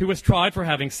 who was tried for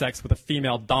having sex with a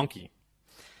female donkey.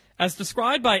 As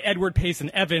described by Edward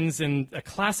Payson Evans in a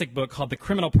classic book called The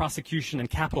Criminal Prosecution and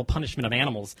Capital Punishment of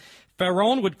Animals,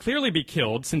 Ferron would clearly be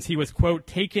killed since he was, quote,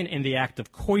 taken in the act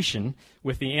of coition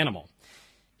with the animal.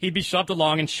 He'd be shoved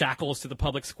along in shackles to the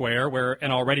public square where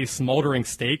an already smoldering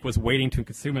steak was waiting to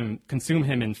consume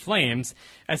him in flames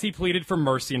as he pleaded for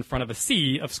mercy in front of a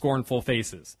sea of scornful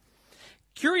faces.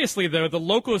 Curiously, though, the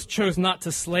locals chose not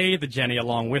to slay the Jenny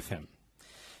along with him.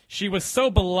 She was so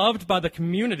beloved by the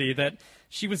community that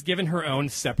she was given her own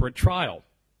separate trial,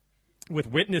 with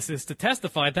witnesses to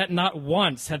testify that not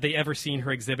once had they ever seen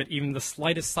her exhibit even the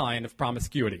slightest sign of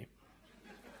promiscuity.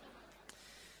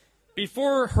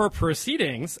 Before her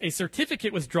proceedings, a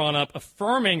certificate was drawn up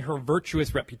affirming her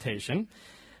virtuous reputation,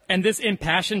 and this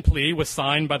impassioned plea was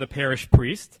signed by the parish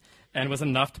priest and was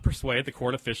enough to persuade the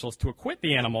court officials to acquit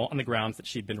the animal on the grounds that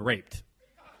she'd been raped.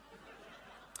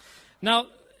 Now,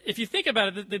 if you think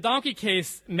about it, the donkey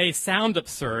case may sound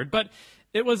absurd, but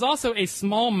it was also a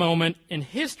small moment in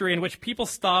history in which people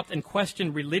stopped and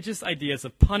questioned religious ideas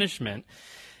of punishment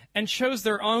and chose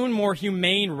their own more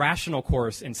humane, rational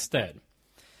course instead.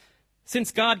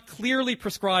 Since God clearly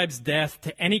prescribes death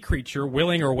to any creature,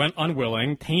 willing or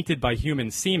unwilling, tainted by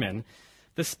human semen,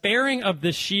 the sparing of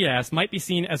this she-ass might be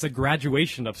seen as a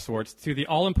graduation of sorts to the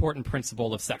all-important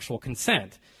principle of sexual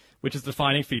consent, which is the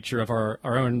defining feature of our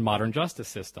own modern justice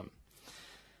system.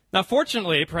 Now,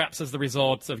 fortunately, perhaps as the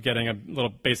result of getting a little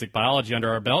basic biology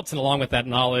under our belts, and along with that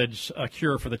knowledge, a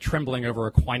cure for the trembling over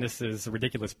Aquinas'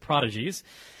 ridiculous prodigies,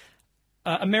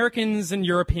 Americans and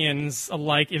Europeans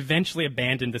alike eventually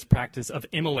abandoned this practice of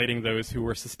immolating those who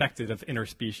were suspected of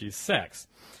interspecies sex.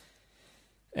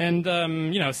 And,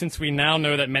 since we now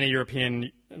know that many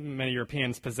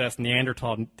Europeans possess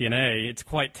Neanderthal DNA, it's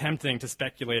quite tempting to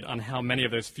speculate on how many of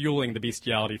those fueling the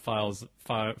bestiality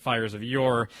fires of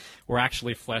yore were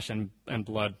actually flesh and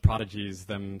blood prodigies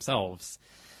themselves.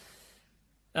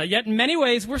 Yet in many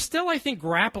ways, we're still, I think,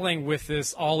 grappling with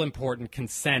this all-important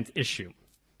consent issue.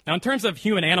 Now, in terms of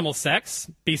human-animal sex,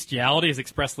 bestiality is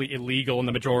expressly illegal in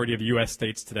the majority of U.S.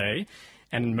 states today,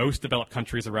 and in most developed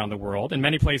countries around the world. In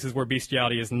many places where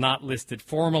bestiality is not listed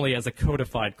formally as a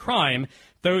codified crime,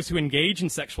 those who engage in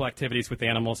sexual activities with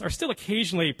animals are still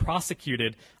occasionally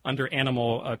prosecuted under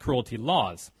animal cruelty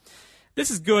laws.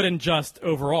 This is good and just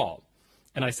overall,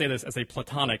 and I say this as a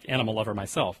platonic animal lover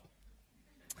myself.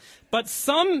 But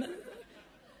some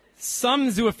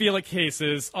zoophilic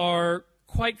cases are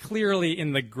quite clearly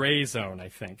in the gray zone, I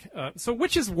think. So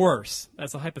which is worse,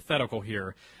 as a hypothetical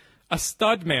here? A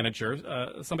stud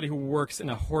manager, somebody who works in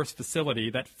a horse facility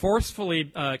that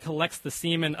forcefully collects the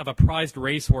semen of a prized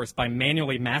racehorse by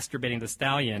manually masturbating the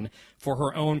stallion for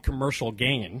her own commercial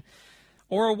gain,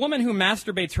 or a woman who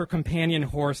masturbates her companion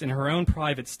horse in her own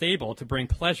private stable to bring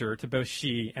pleasure to both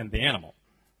she and the animal.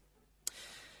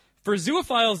 For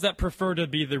zoophiles that prefer to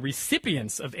be the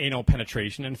recipients of anal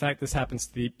penetration, in fact, this happens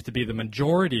to be the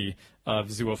majority of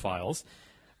zoophiles,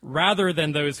 rather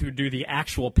than those who do the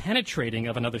actual penetrating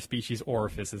of another species'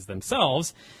 orifices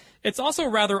themselves, it's also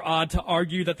rather odd to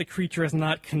argue that the creature has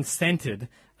not consented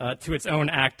to its own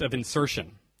act of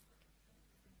insertion.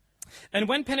 And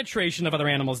when penetration of other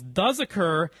animals does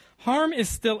occur, harm is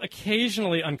still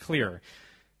occasionally unclear.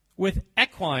 With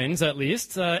equines, at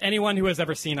least, anyone who has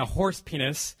ever seen a horse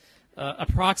penis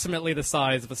approximately the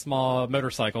size of a small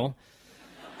motorcycle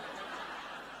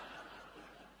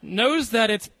knows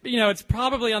that it's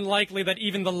probably unlikely that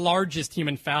even the largest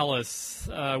human phallus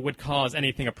would cause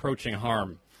anything approaching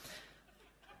harm.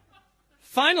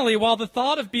 Finally, while the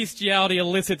thought of bestiality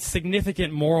elicits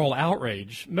significant moral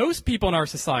outrage, most people in our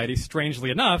society,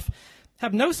 strangely enough,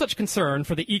 have no such concern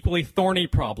for the equally thorny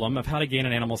problem of how to gain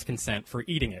an animal's consent for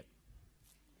eating it.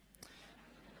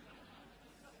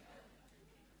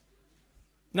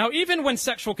 Now, even when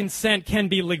sexual consent can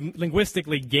be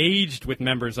linguistically gauged with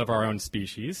members of our own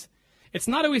species, it's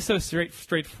not always so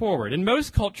straightforward. In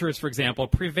most cultures, for example,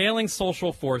 prevailing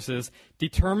social forces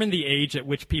determine the age at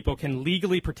which people can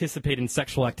legally participate in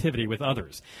sexual activity with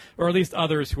others, or at least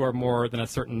others who are more than a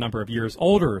certain number of years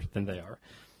older than they are.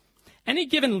 Any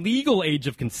given legal age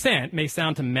of consent may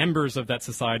sound to members of that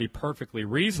society perfectly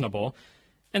reasonable,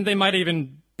 and they might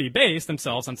even be based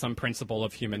themselves on some principle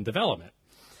of human development.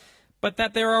 But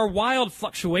that there are wild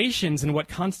fluctuations in what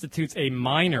constitutes a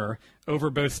minor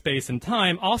over both space and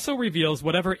time also reveals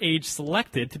whatever age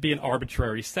selected to be an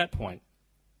arbitrary set point.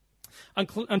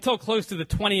 Until close to the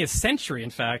 20th century,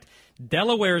 in fact,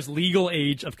 Delaware's legal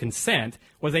age of consent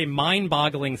was a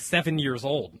mind-boggling 7 years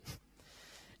old.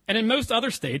 And in most other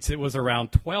states, it was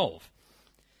around 12.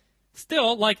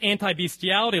 Still, like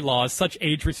anti-bestiality laws, such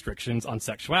age restrictions on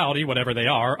sexuality, whatever they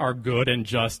are good and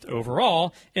just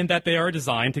overall, in that they are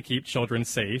designed to keep children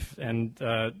safe and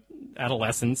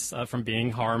adolescents from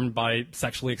being harmed by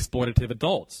sexually exploitative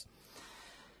adults.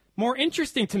 More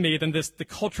interesting to me than the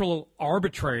cultural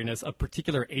arbitrariness of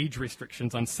particular age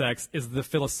restrictions on sex is the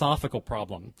philosophical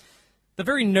problem. The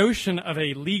very notion of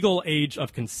a legal age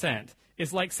of consent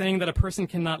is like saying that a person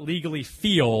cannot legally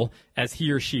feel as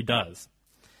he or she does.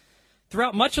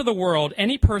 Throughout much of the world,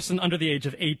 any person under the age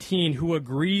of 18 who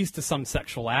agrees to some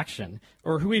sexual action,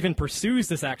 or who even pursues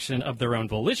this action of their own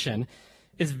volition,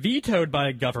 is vetoed by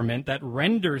a government that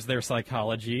renders their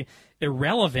psychology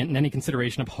irrelevant in any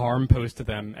consideration of harm posed to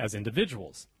them as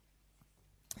individuals.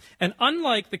 And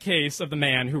unlike the case of the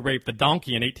man who raped the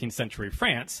donkey in 18th century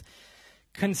France,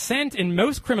 consent in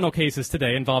most criminal cases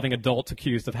today involving adults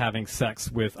accused of having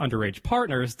sex with underage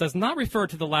partners does not refer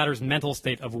to the latter's mental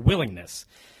state of willingness.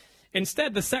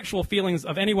 Instead, the sexual feelings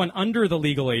of anyone under the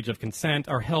legal age of consent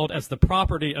are held as the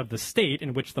property of the state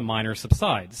in which the minor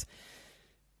subsides.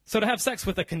 So to have sex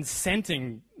with a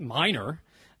consenting minor,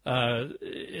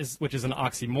 which is an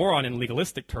oxymoron in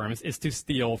legalistic terms, is to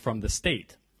steal from the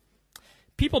state.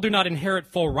 People do not inherit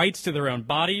full rights to their own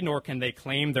body, nor can they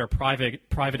claim their private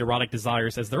erotic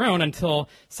desires as their own until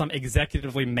some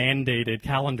executively mandated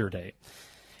calendar day.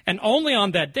 And only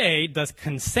on that day does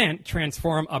consent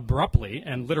transform abruptly,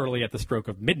 and literally at the stroke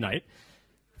of midnight,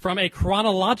 from a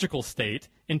chronological state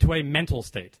into a mental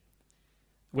state,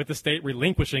 with the state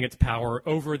relinquishing its power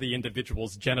over the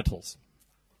individual's genitals.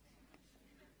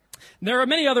 There are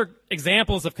many other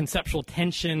examples of conceptual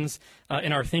tensions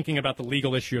in our thinking about the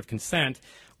legal issue of consent.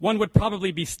 One would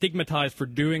probably be stigmatized for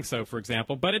doing so, for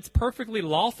example, but it's perfectly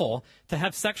lawful to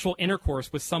have sexual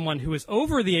intercourse with someone who is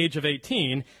over the age of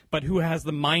 18, but who has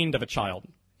the mind of a child.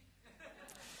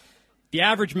 The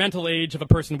average mental age of a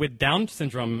person with Down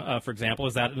syndrome, for example,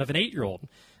 is that of an 8-year-old.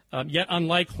 Yet,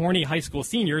 unlike horny high school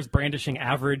seniors brandishing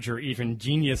average or even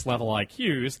genius-level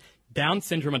IQs, Down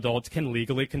syndrome adults can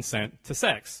legally consent to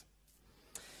sex.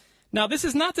 Now, this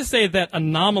is not to say that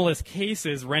anomalous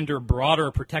cases render broader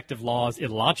protective laws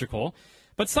illogical,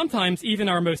 but sometimes even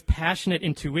our most passionate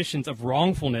intuitions of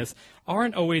wrongfulness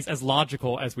aren't always as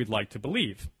logical as we'd like to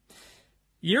believe.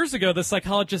 Years ago, the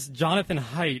psychologist Jonathan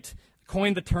Haidt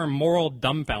coined the term moral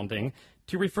dumbfounding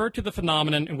to refer to the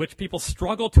phenomenon in which people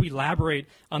struggle to elaborate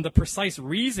on the precise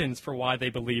reasons for why they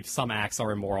believe some acts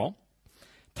are immoral.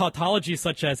 Tautologies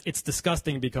such as, it's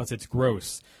disgusting because it's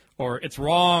gross, or it's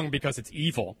wrong because it's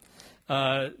evil.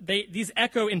 These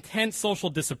echo intense social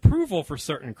disapproval for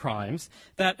certain crimes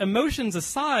that, emotions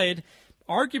aside,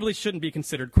 arguably shouldn't be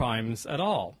considered crimes at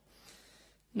all.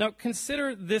 Now,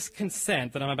 consider this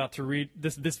consent that I'm about to read,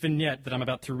 this vignette that I'm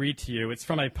about to read to you. It's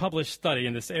from a published study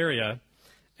in this area.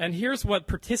 And here's what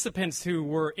participants who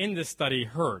were in this study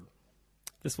heard.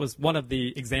 This was one of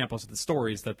the examples of the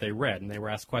stories that they read, and they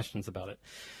were asked questions about it.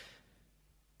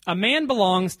 A man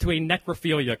belongs to a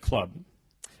necrophilia club,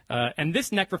 and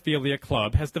this necrophilia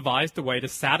club has devised a way to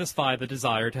satisfy the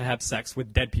desire to have sex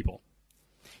with dead people.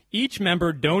 Each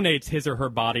member donates his or her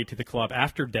body to the club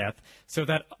after death so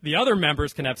that the other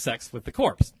members can have sex with the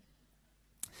corpse.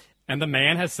 And the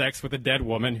man has sex with a dead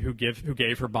woman who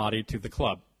gave her body to the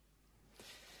club.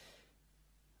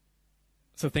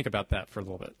 So think about that for a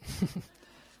little bit.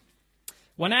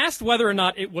 When asked whether or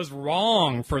not it was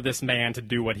wrong for this man to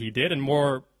do what he did, and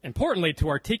more importantly, to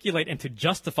articulate and to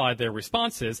justify their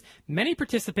responses, many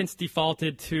participants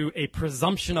defaulted to a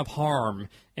presumption of harm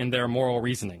in their moral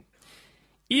reasoning.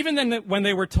 Even then, when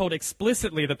they were told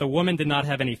explicitly that the woman did not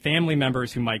have any family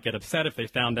members who might get upset if they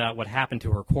found out what happened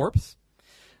to her corpse,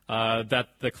 that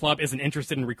the club isn't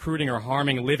interested in recruiting or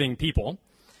harming living people,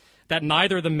 that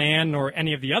neither the man nor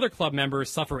any of the other club members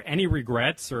suffer any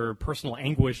regrets or personal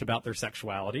anguish about their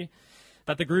sexuality,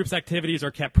 that the group's activities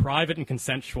are kept private and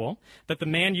consensual, that the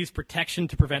man used protection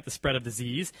to prevent the spread of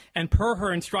disease, and per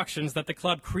her instructions that the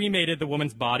club cremated the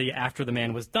woman's body after the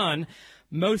man was done,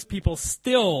 most people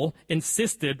still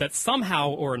insisted that somehow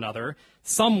or another,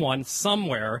 someone,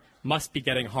 somewhere, must be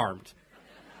getting harmed.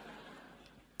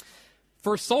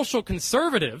 For social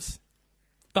conservatives,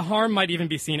 the harm might even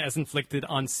be seen as inflicted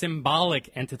on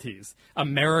symbolic entities.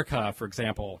 America, for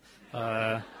example,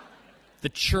 the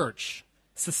church,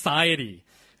 society,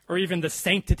 or even the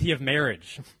sanctity of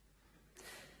marriage.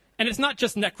 And it's not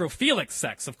just necrophilic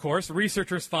sex, of course.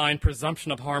 Researchers find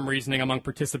presumption of harm reasoning among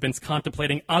participants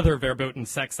contemplating other verboten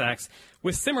sex acts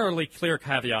with similarly clear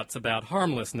caveats about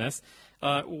harmlessness,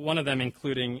 one of them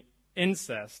including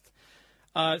incest.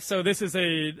 So this is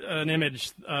an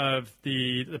image of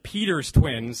the Peters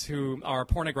twins, who are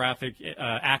pornographic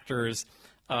actors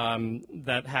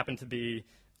that happen to be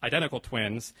identical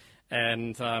twins.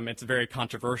 And it's very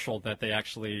controversial that they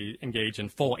actually engage in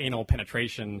full anal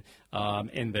penetration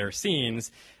in their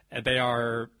scenes. They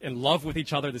are in love with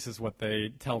each other. This is what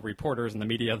they tell reporters and the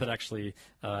media that actually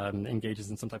engages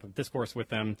in some type of discourse with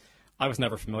them. I was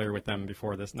never familiar with them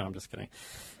before this. No, I'm just kidding.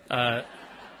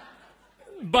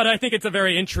 But I think it's a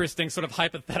very interesting sort of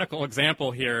hypothetical example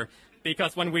here,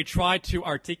 because when we try to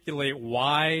articulate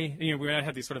why, we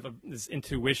have these sort of this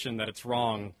intuition that it's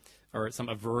wrong, or some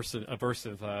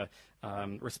aversive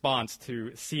response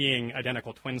to seeing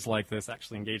identical twins like this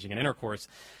actually engaging in intercourse,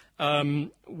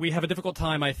 we have a difficult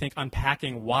time, I think,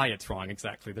 unpacking why it's wrong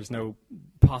exactly. There's no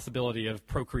possibility of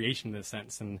procreation in this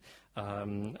sense, and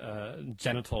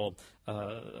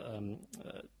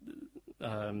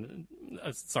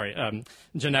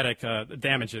genetic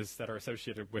damages that are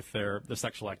associated with their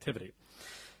sexual activity.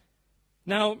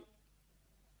 Now,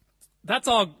 that's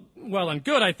all well and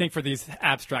good, I think, for these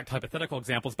abstract hypothetical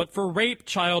examples, but for rape,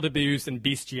 child abuse, and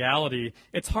bestiality,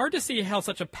 it's hard to see how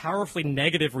such a powerfully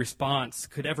negative response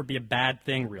could ever be a bad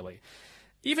thing, really.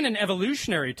 Even in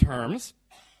evolutionary terms,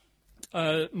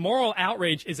 moral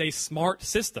outrage is a smart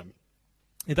system,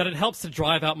 in that it helps to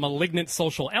drive out malignant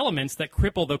social elements that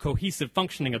cripple the cohesive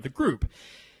functioning of the group.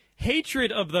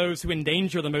 Hatred of those who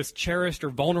endanger the most cherished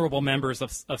or vulnerable members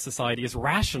of society is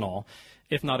rational,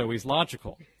 if not always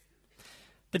logical.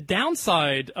 The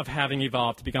downside of having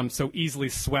evolved to become so easily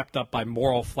swept up by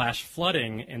moral flash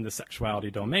flooding in the sexuality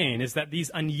domain is that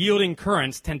these unyielding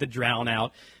currents tend to drown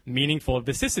out meaningful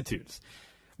vicissitudes.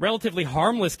 Relatively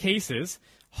harmless cases,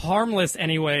 harmless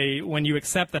anyway when you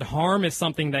accept that harm is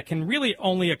something that can really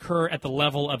only occur at the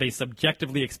level of a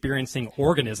subjectively experiencing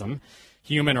organism,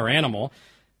 human or animal,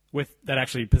 that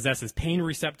actually possesses pain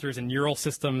receptors and neural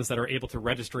systems that are able to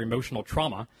register emotional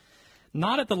trauma,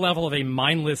 not at the level of a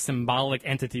mindless symbolic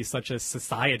entity such as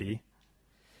society.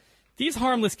 These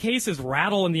harmless cases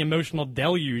rattle in the emotional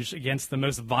deluge against the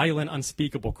most violent,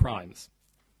 unspeakable crimes.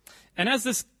 And as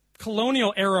this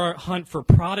colonial-era hunt for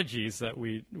prodigies that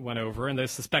we went over, and they're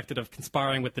suspected of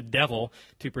conspiring with the devil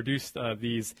to produce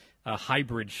these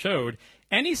hybrids showed,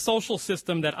 any social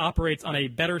system that operates on a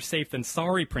better safe than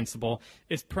sorry principle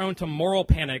is prone to moral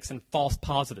panics and false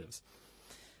positives.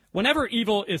 Whenever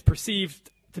evil is perceived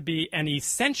to be an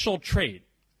essential trait,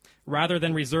 rather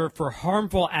than reserved for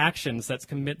harmful actions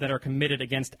that are committed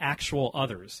against actual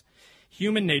others,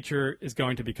 human nature is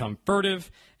going to become furtive,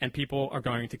 and people are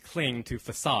going to cling to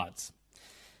facades.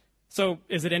 So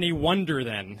is it any wonder,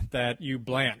 then, that you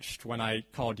blanched when I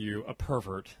called you a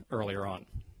pervert earlier on?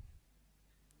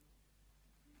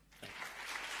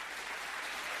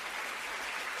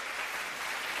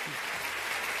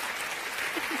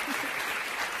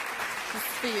 This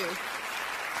is for you.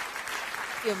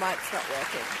 Your mic's not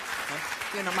working. Huh?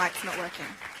 Your mic's not working.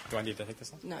 Do I need to take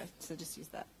this one? No, so just use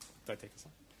that Do I take this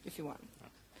one? if you want.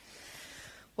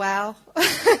 Wow.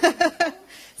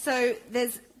 So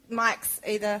there's mics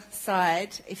either side.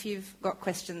 If you've got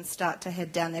questions, start to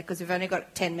head down there because we've only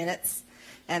got 10 minutes,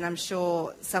 and I'm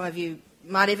sure some of you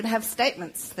might even have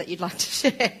statements that you'd like to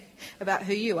share about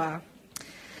who you are.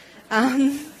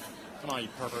 Come on, you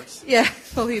perverts. Yeah,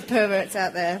 all you perverts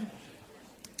out there.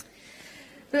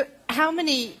 But how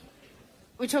many,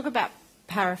 we talk about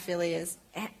paraphilias,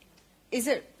 is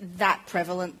it that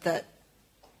prevalent that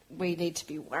we need to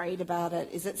be worried about it?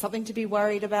 Is it something to be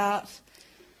worried about?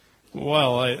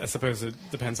 Well, I suppose it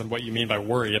depends on what you mean by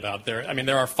worry about.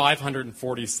 There are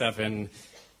 547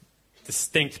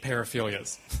 distinct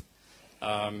paraphilias.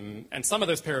 And some of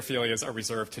those paraphilias are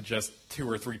reserved to just 2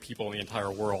 or 3 people in the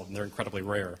entire world, and they're incredibly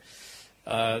rare.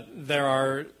 There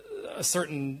are a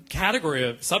certain subcategory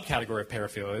of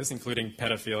paraphilias, including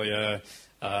pedophilia,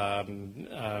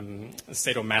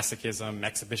 sadomasochism,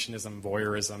 exhibitionism,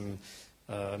 voyeurism,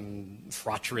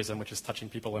 frotteurism, which is touching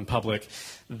people in public,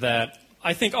 that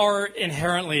I think are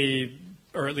inherently,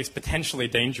 or at least potentially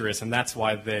dangerous, and that's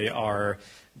why they are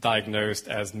diagnosed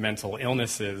as mental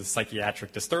illnesses,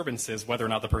 psychiatric disturbances, whether or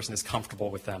not the person is comfortable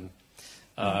with them.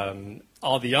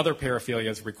 All the other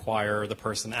paraphilias require the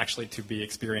person actually to be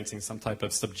experiencing some type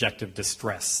of subjective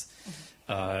distress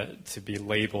to be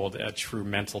labeled a true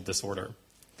mental disorder.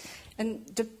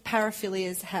 And do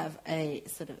paraphilias have a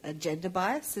sort of a gender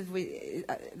bias? Are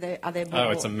there more?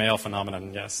 Oh, it's a male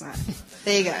phenomenon, yes. Right.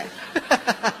 There you go.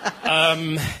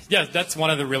 Yeah, that's one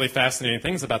of the really fascinating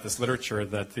things about this literature,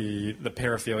 that the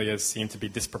paraphilias seem to be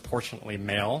disproportionately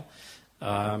male,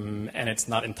 and it's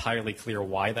not entirely clear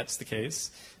why that's the case.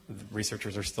 The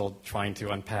researchers are still trying to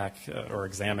unpack or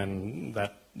examine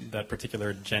that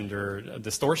particular gender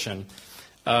distortion.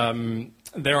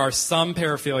 There are some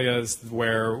paraphilias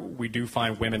where we do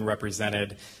find women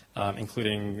represented,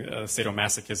 including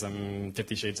sadomasochism.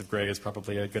 50 Shades of Grey is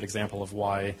probably a good example of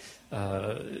where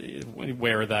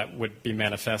that would be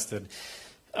manifested.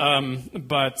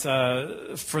 But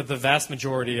for the vast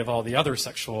majority of all the other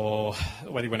sexual,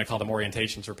 whether you want to call them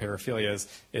orientations or paraphilias,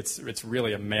 it's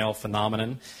really a male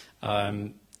phenomenon.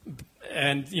 And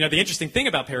the interesting thing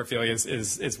about paraphilias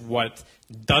is what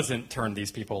doesn't turn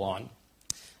these people on.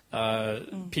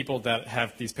 People that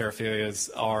have these paraphilias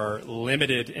are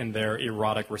limited in their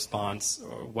erotic response,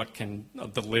 or what can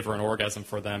deliver an orgasm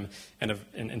for them, and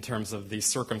in terms of the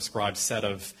circumscribed set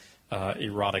of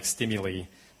erotic stimuli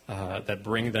that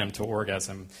bring them to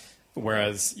orgasm.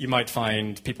 Whereas you might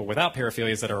find people without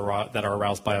paraphilias that are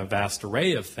aroused by a vast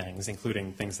array of things,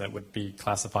 including things that would be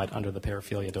classified under the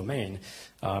paraphilia domain,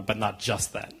 but not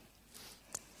just that.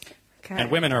 Okay.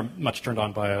 And women are much turned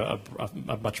on by a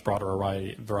much broader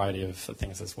variety of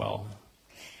things as well.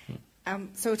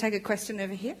 So we'll take a question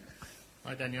over here.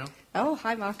 Hi, Danielle. Oh,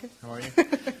 hi, Marcus. How are you?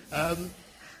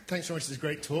 Thanks so much for this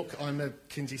great talk. I'm a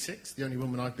Kinsey 6. The only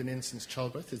woman I've been in since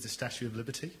childbirth is the Statue of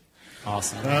Liberty.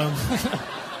 Awesome.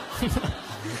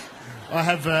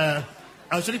 I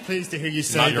was really pleased to hear you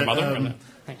say Not your that mother,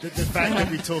 the fact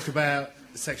that we talk about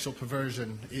sexual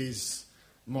perversion is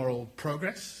moral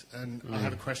progress, and I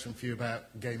have a question for you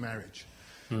about gay marriage.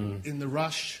 In the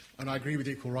rush, and I agree with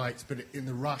equal rights, but in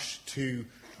the rush to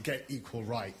get equal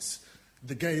rights,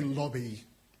 the gay lobby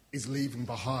is leaving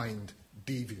behind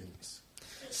deviants.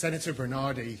 Senator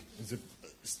Bernardi is a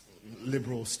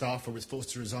Liberal staffer, was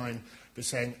forced to resign for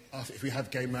saying, if we have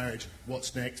gay marriage,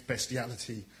 what's next?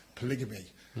 Bestiality, polygamy.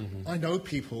 I know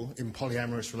people in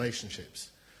polyamorous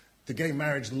relationships. The gay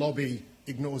marriage lobby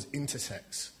ignores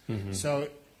intersex. So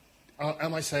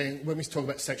am I saying, when we talk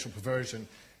about sexual perversion,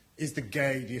 is the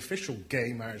official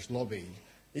gay marriage lobby,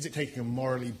 is it taking a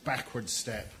morally backward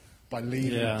step by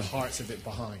leaving parts of it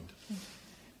behind?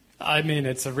 I mean,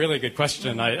 it's a really good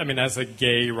question. I mean, as a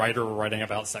gay writer writing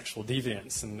about sexual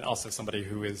deviance, and also somebody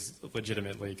who is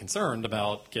legitimately concerned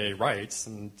about gay rights,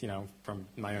 and, from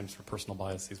my own personal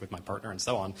biases with my partner and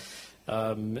so on,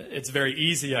 it's very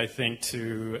easy, I think,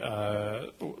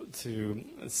 to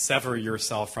sever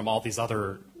yourself from all these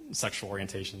other sexual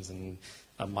orientations and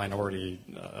minority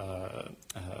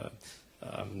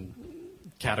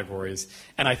categories.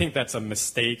 And I think that's a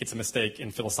mistake. It's a mistake in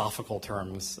philosophical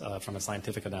terms from a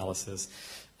scientific analysis.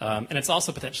 And it's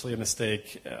also potentially a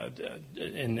mistake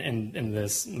in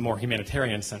this more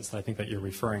humanitarian sense that I think that you're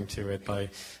referring to it by,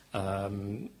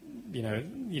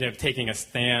 taking a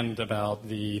stand about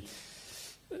the,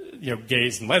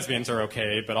 gays and lesbians are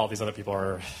okay, but all these other people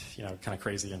are, kind of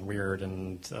crazy and weird,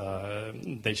 and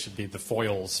they should be the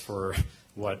foils for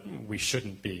what we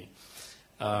shouldn't be.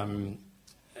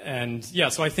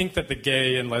 So I think that the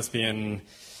gay and lesbian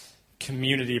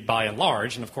community by and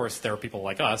large, and of course there are people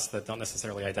like us that don't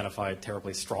necessarily identify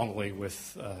terribly strongly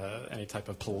with any type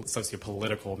of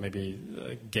socio-political,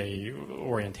 maybe gay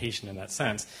orientation in that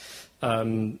sense,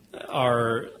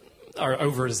 are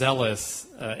overzealous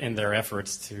in their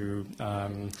efforts to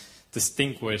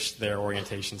distinguish their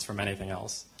orientations from anything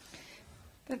else.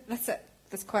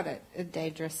 That's quite a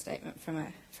dangerous statement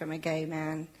from a gay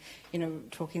man.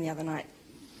 Talking the other night,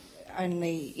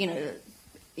 only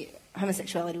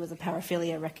homosexuality was a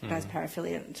paraphilia, recognised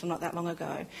paraphilia until not that long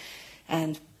ago,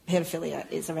 and pedophilia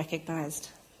is a recognised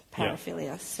paraphilia.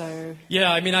 Yeah. So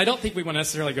yeah, I mean, I don't think we want to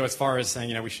necessarily go as far as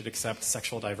saying we should accept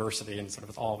sexual diversity in sort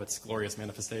of all of its glorious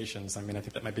manifestations. I mean, I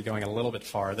think that might be going a little bit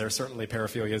far. There are certainly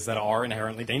paraphilias that are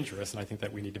inherently dangerous, and I think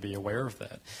that we need to be aware of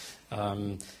that.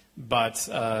 But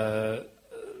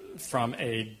from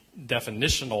a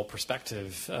definitional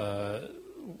perspective,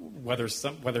 whether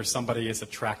somebody is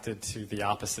attracted to the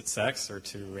opposite sex or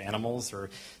to animals or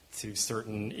to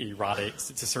certain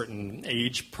certain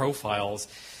age profiles,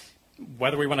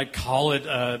 whether we want to call it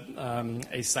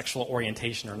a sexual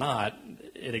orientation or not,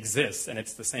 it exists, and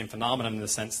it's the same phenomenon in the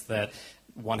sense that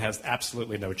one has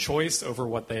absolutely no choice over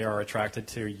what they are attracted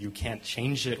to. You can't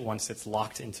change it once it's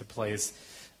locked into place,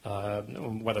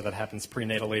 whether that happens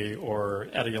prenatally or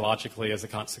etiologically as a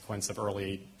consequence of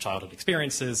early childhood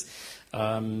experiences.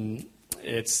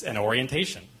 It's an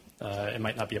orientation. It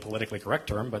might not be a politically correct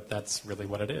term, but that's really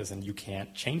what it is, and you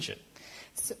can't change it.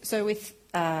 So with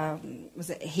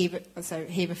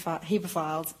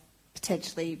hebephiles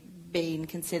potentially being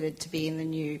considered to be in the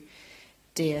new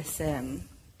DSM,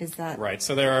 is that right?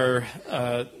 So there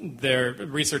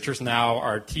researchers now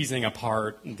are teasing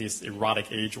apart these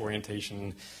erotic age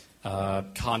orientation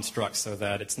constructs so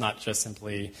that it's not just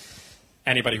simply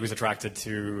anybody who's attracted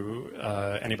to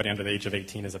anybody under the age of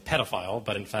 18 is a pedophile,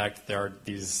 but in fact there are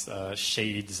these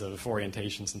shades of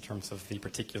orientations in terms of the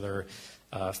particular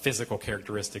physical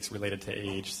characteristics related to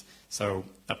age. So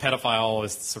a pedophile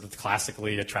is sort of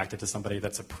classically attracted to somebody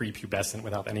that's a prepubescent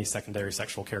without any secondary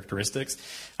sexual characteristics.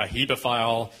 A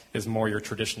hebephile is more your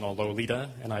traditional Lolita,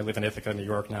 and I live in Ithaca, New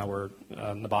York now, where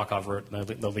Nabokov wrote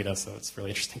Lolita, so it's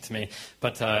really interesting to me.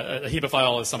 But a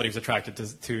hebephile is somebody who's attracted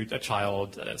to a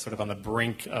child sort of on the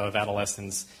brink of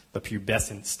adolescence, the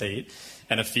pubescent state.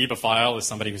 And a phebophile is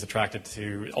somebody who's attracted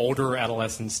to older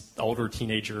adolescents, older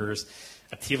teenagers.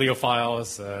 A teleophile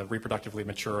is a reproductively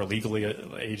mature, legally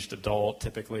aged adult,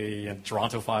 typically. And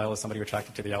gerontophile is somebody who's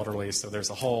attracted to the elderly. So there's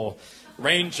a whole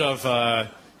range of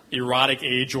erotic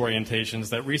age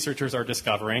orientations that researchers are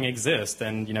discovering exist.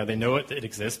 And, they know it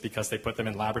exists because they put them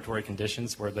in laboratory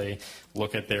conditions where they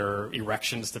look at their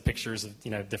erections to pictures of,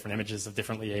 different images of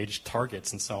differently aged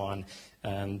targets and so on.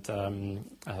 And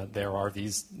there are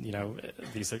these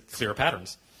are clear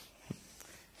patterns.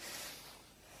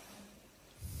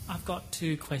 I've got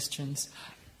two questions.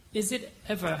 Is it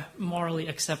ever morally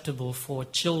acceptable for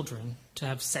children to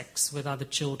have sex with other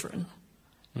children?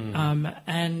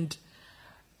 And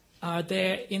are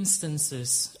there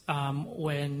instances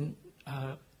when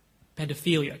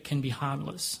pedophilia can be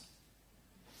harmless?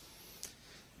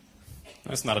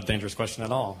 That's not a dangerous question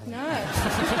at all. No.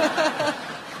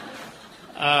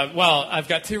 Well, I've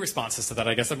got two responses to that,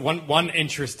 I guess. One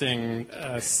interesting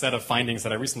set of findings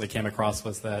that I recently came across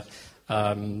was that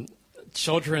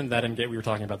children that engage, we were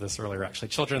talking about this earlier actually,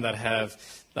 children that have,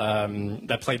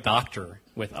 that play doctor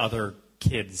with other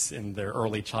kids in their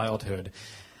early childhood,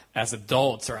 as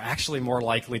adults are actually more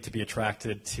likely to be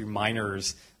attracted to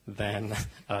minors than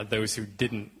those who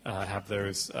didn't have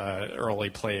those early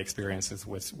play experiences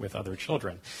with other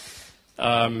children.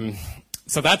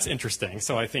 So that's interesting.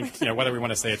 So I think whether we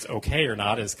want to say it's okay or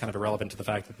not is kind of irrelevant to the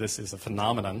fact that this is a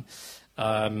phenomenon.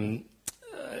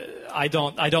 I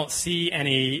don't see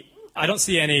any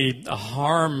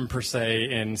harm per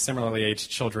se in similarly aged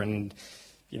children,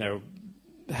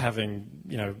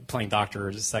 playing doctor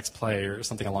or sex play or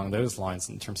something along those lines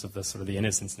in terms of the sort of the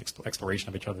innocence and exploration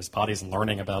of each other's bodies and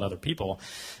learning about other people.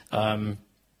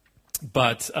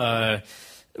 But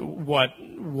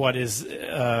what is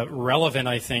relevant,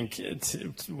 I think,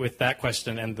 with that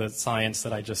question and the science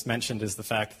that I just mentioned is the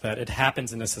fact that it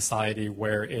happens in a society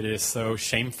where it is so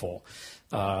shameful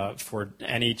for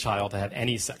any child to have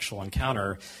any sexual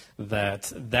encounter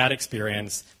that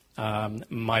experience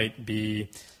might be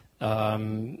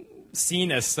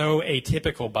seen as so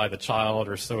atypical by the child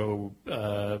or so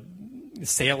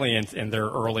salient in their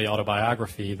early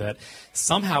autobiography that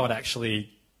somehow it actually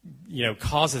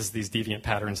causes these deviant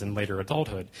patterns in later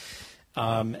adulthood.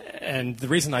 And the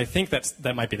reason I think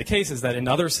that might be the case is that in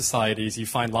other societies you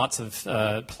find lots of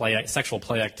sexual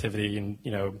play activity. In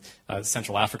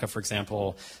Central Africa, for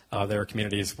example, there are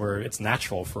communities where it's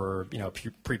natural for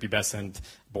prepubescent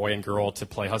boy and girl to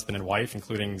play husband and wife,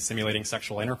 including simulating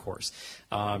sexual intercourse.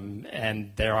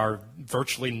 And there are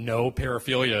virtually no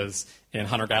paraphilias in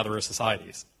hunter-gatherer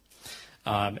societies.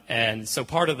 And so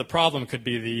part of the problem could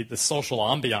be the social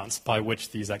ambiance by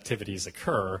which these activities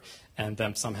occur, and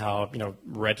them somehow,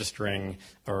 registering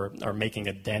or making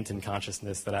a dent in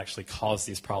consciousness that actually cause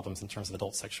these problems in terms of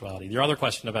adult sexuality. Your other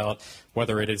question about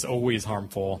whether it is always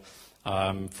harmful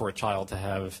for a child to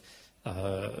have,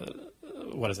 to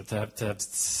have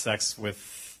sex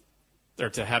with, or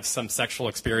to have some sexual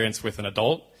experience with an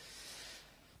adult.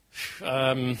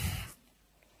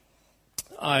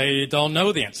 I don't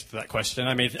know the answer to that question.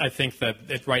 I mean, I think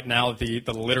that right now the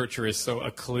literature is so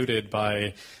occluded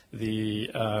by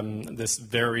this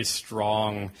very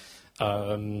strong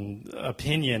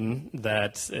opinion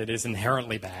that it is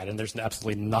inherently bad, and there's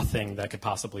absolutely nothing that could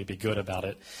possibly be good about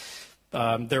it.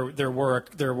 There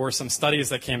were some studies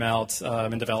that came out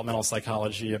in developmental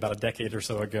psychology about a decade or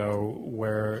so ago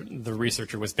where the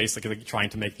researcher was basically trying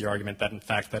to make the argument that, in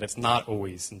fact, that it's not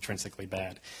always intrinsically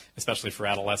bad, especially for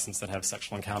adolescents that have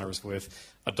sexual encounters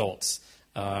with adults.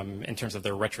 In terms of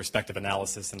their retrospective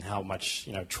analysis and how much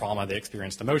trauma they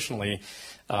experienced emotionally,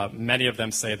 many of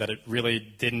them say that it really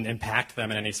didn't impact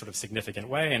them in any sort of significant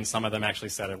way, and some of them actually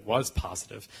said it was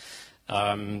positive.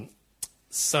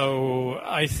 So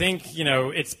I think,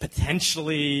 it's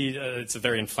potentially, it's a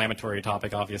very inflammatory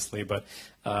topic, obviously, but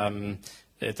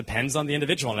it depends on the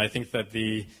individual. And I think that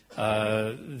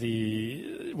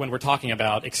when we're talking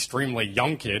about extremely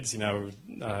young kids,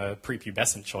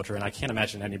 prepubescent children, I can't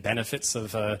imagine any benefits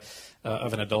of an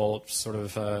adult sort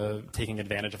of taking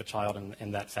advantage of a child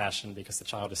in that fashion, because the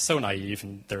child is so naive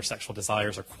and their sexual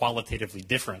desires are qualitatively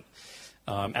different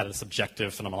at a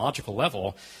subjective phenomenological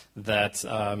level, that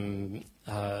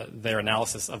their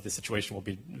analysis of the situation will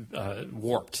be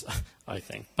warped, I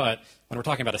think. But when we're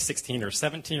talking about a 16 or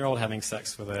 17-year-old having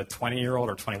sex with a 20-year-old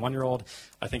or 21-year-old,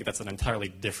 I think that's an entirely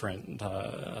different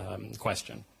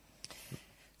question.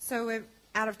 So we're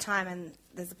out of time, and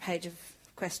there's a page of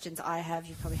questions I have.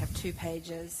 You probably have 2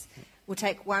 pages. We'll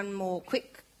take one more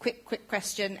quick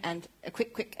question and a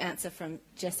quick answer from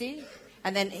Jesse.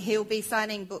 And then he'll be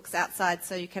signing books outside,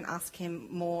 so you can ask him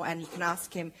more, and you can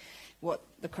ask him what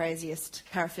the craziest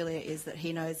paraphilia is that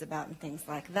he knows about and things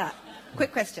like that.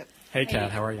 Quick question. Hey, Kat,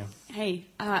 how are you? Hey,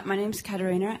 my name's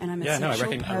Katerina, and I'm a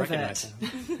sexual pervert. I recognize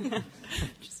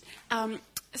you.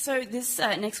 So this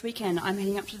next weekend, I'm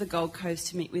heading up to the Gold Coast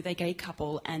to meet with a gay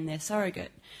couple and their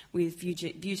surrogate with view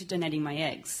to donating my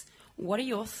eggs. What are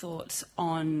your thoughts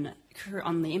on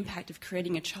the impact of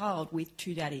creating a child with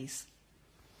 2 daddies?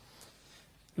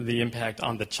 The impact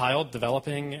on the child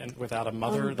developing and without a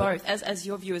mother? On both, as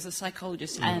your view as a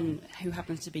psychologist and who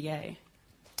happens to be gay.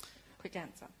 Quick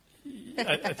answer.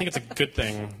 I think it's a good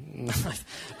thing.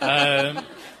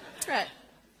 Right.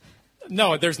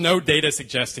 No, there's no data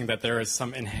suggesting that there is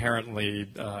some inherently,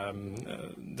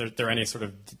 there any sort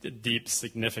of deep,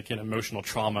 significant emotional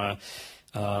trauma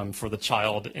for the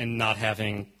child in not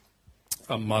having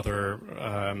a mother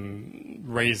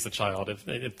raise the child.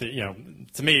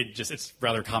 To me, it's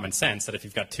rather common sense that if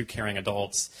you've got 2 caring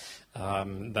adults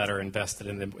that are invested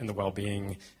in the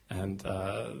well-being and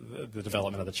the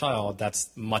development of the child, that's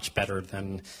much better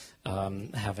than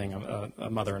having a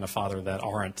mother and a father that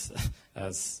aren't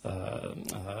as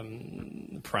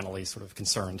parentally sort of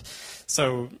concerned.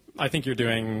 So I think you're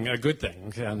doing a good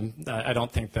thing, and I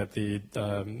don't think that the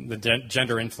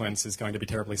gender influence is going to be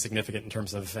terribly significant in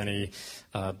terms of any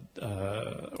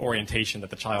orientation that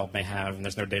the child may have, and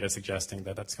there's no data suggesting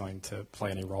that that's going to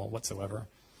play any role whatsoever.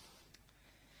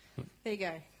 There you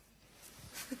go.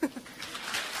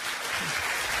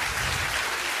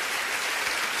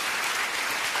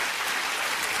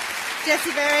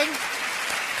 Jesse Bering.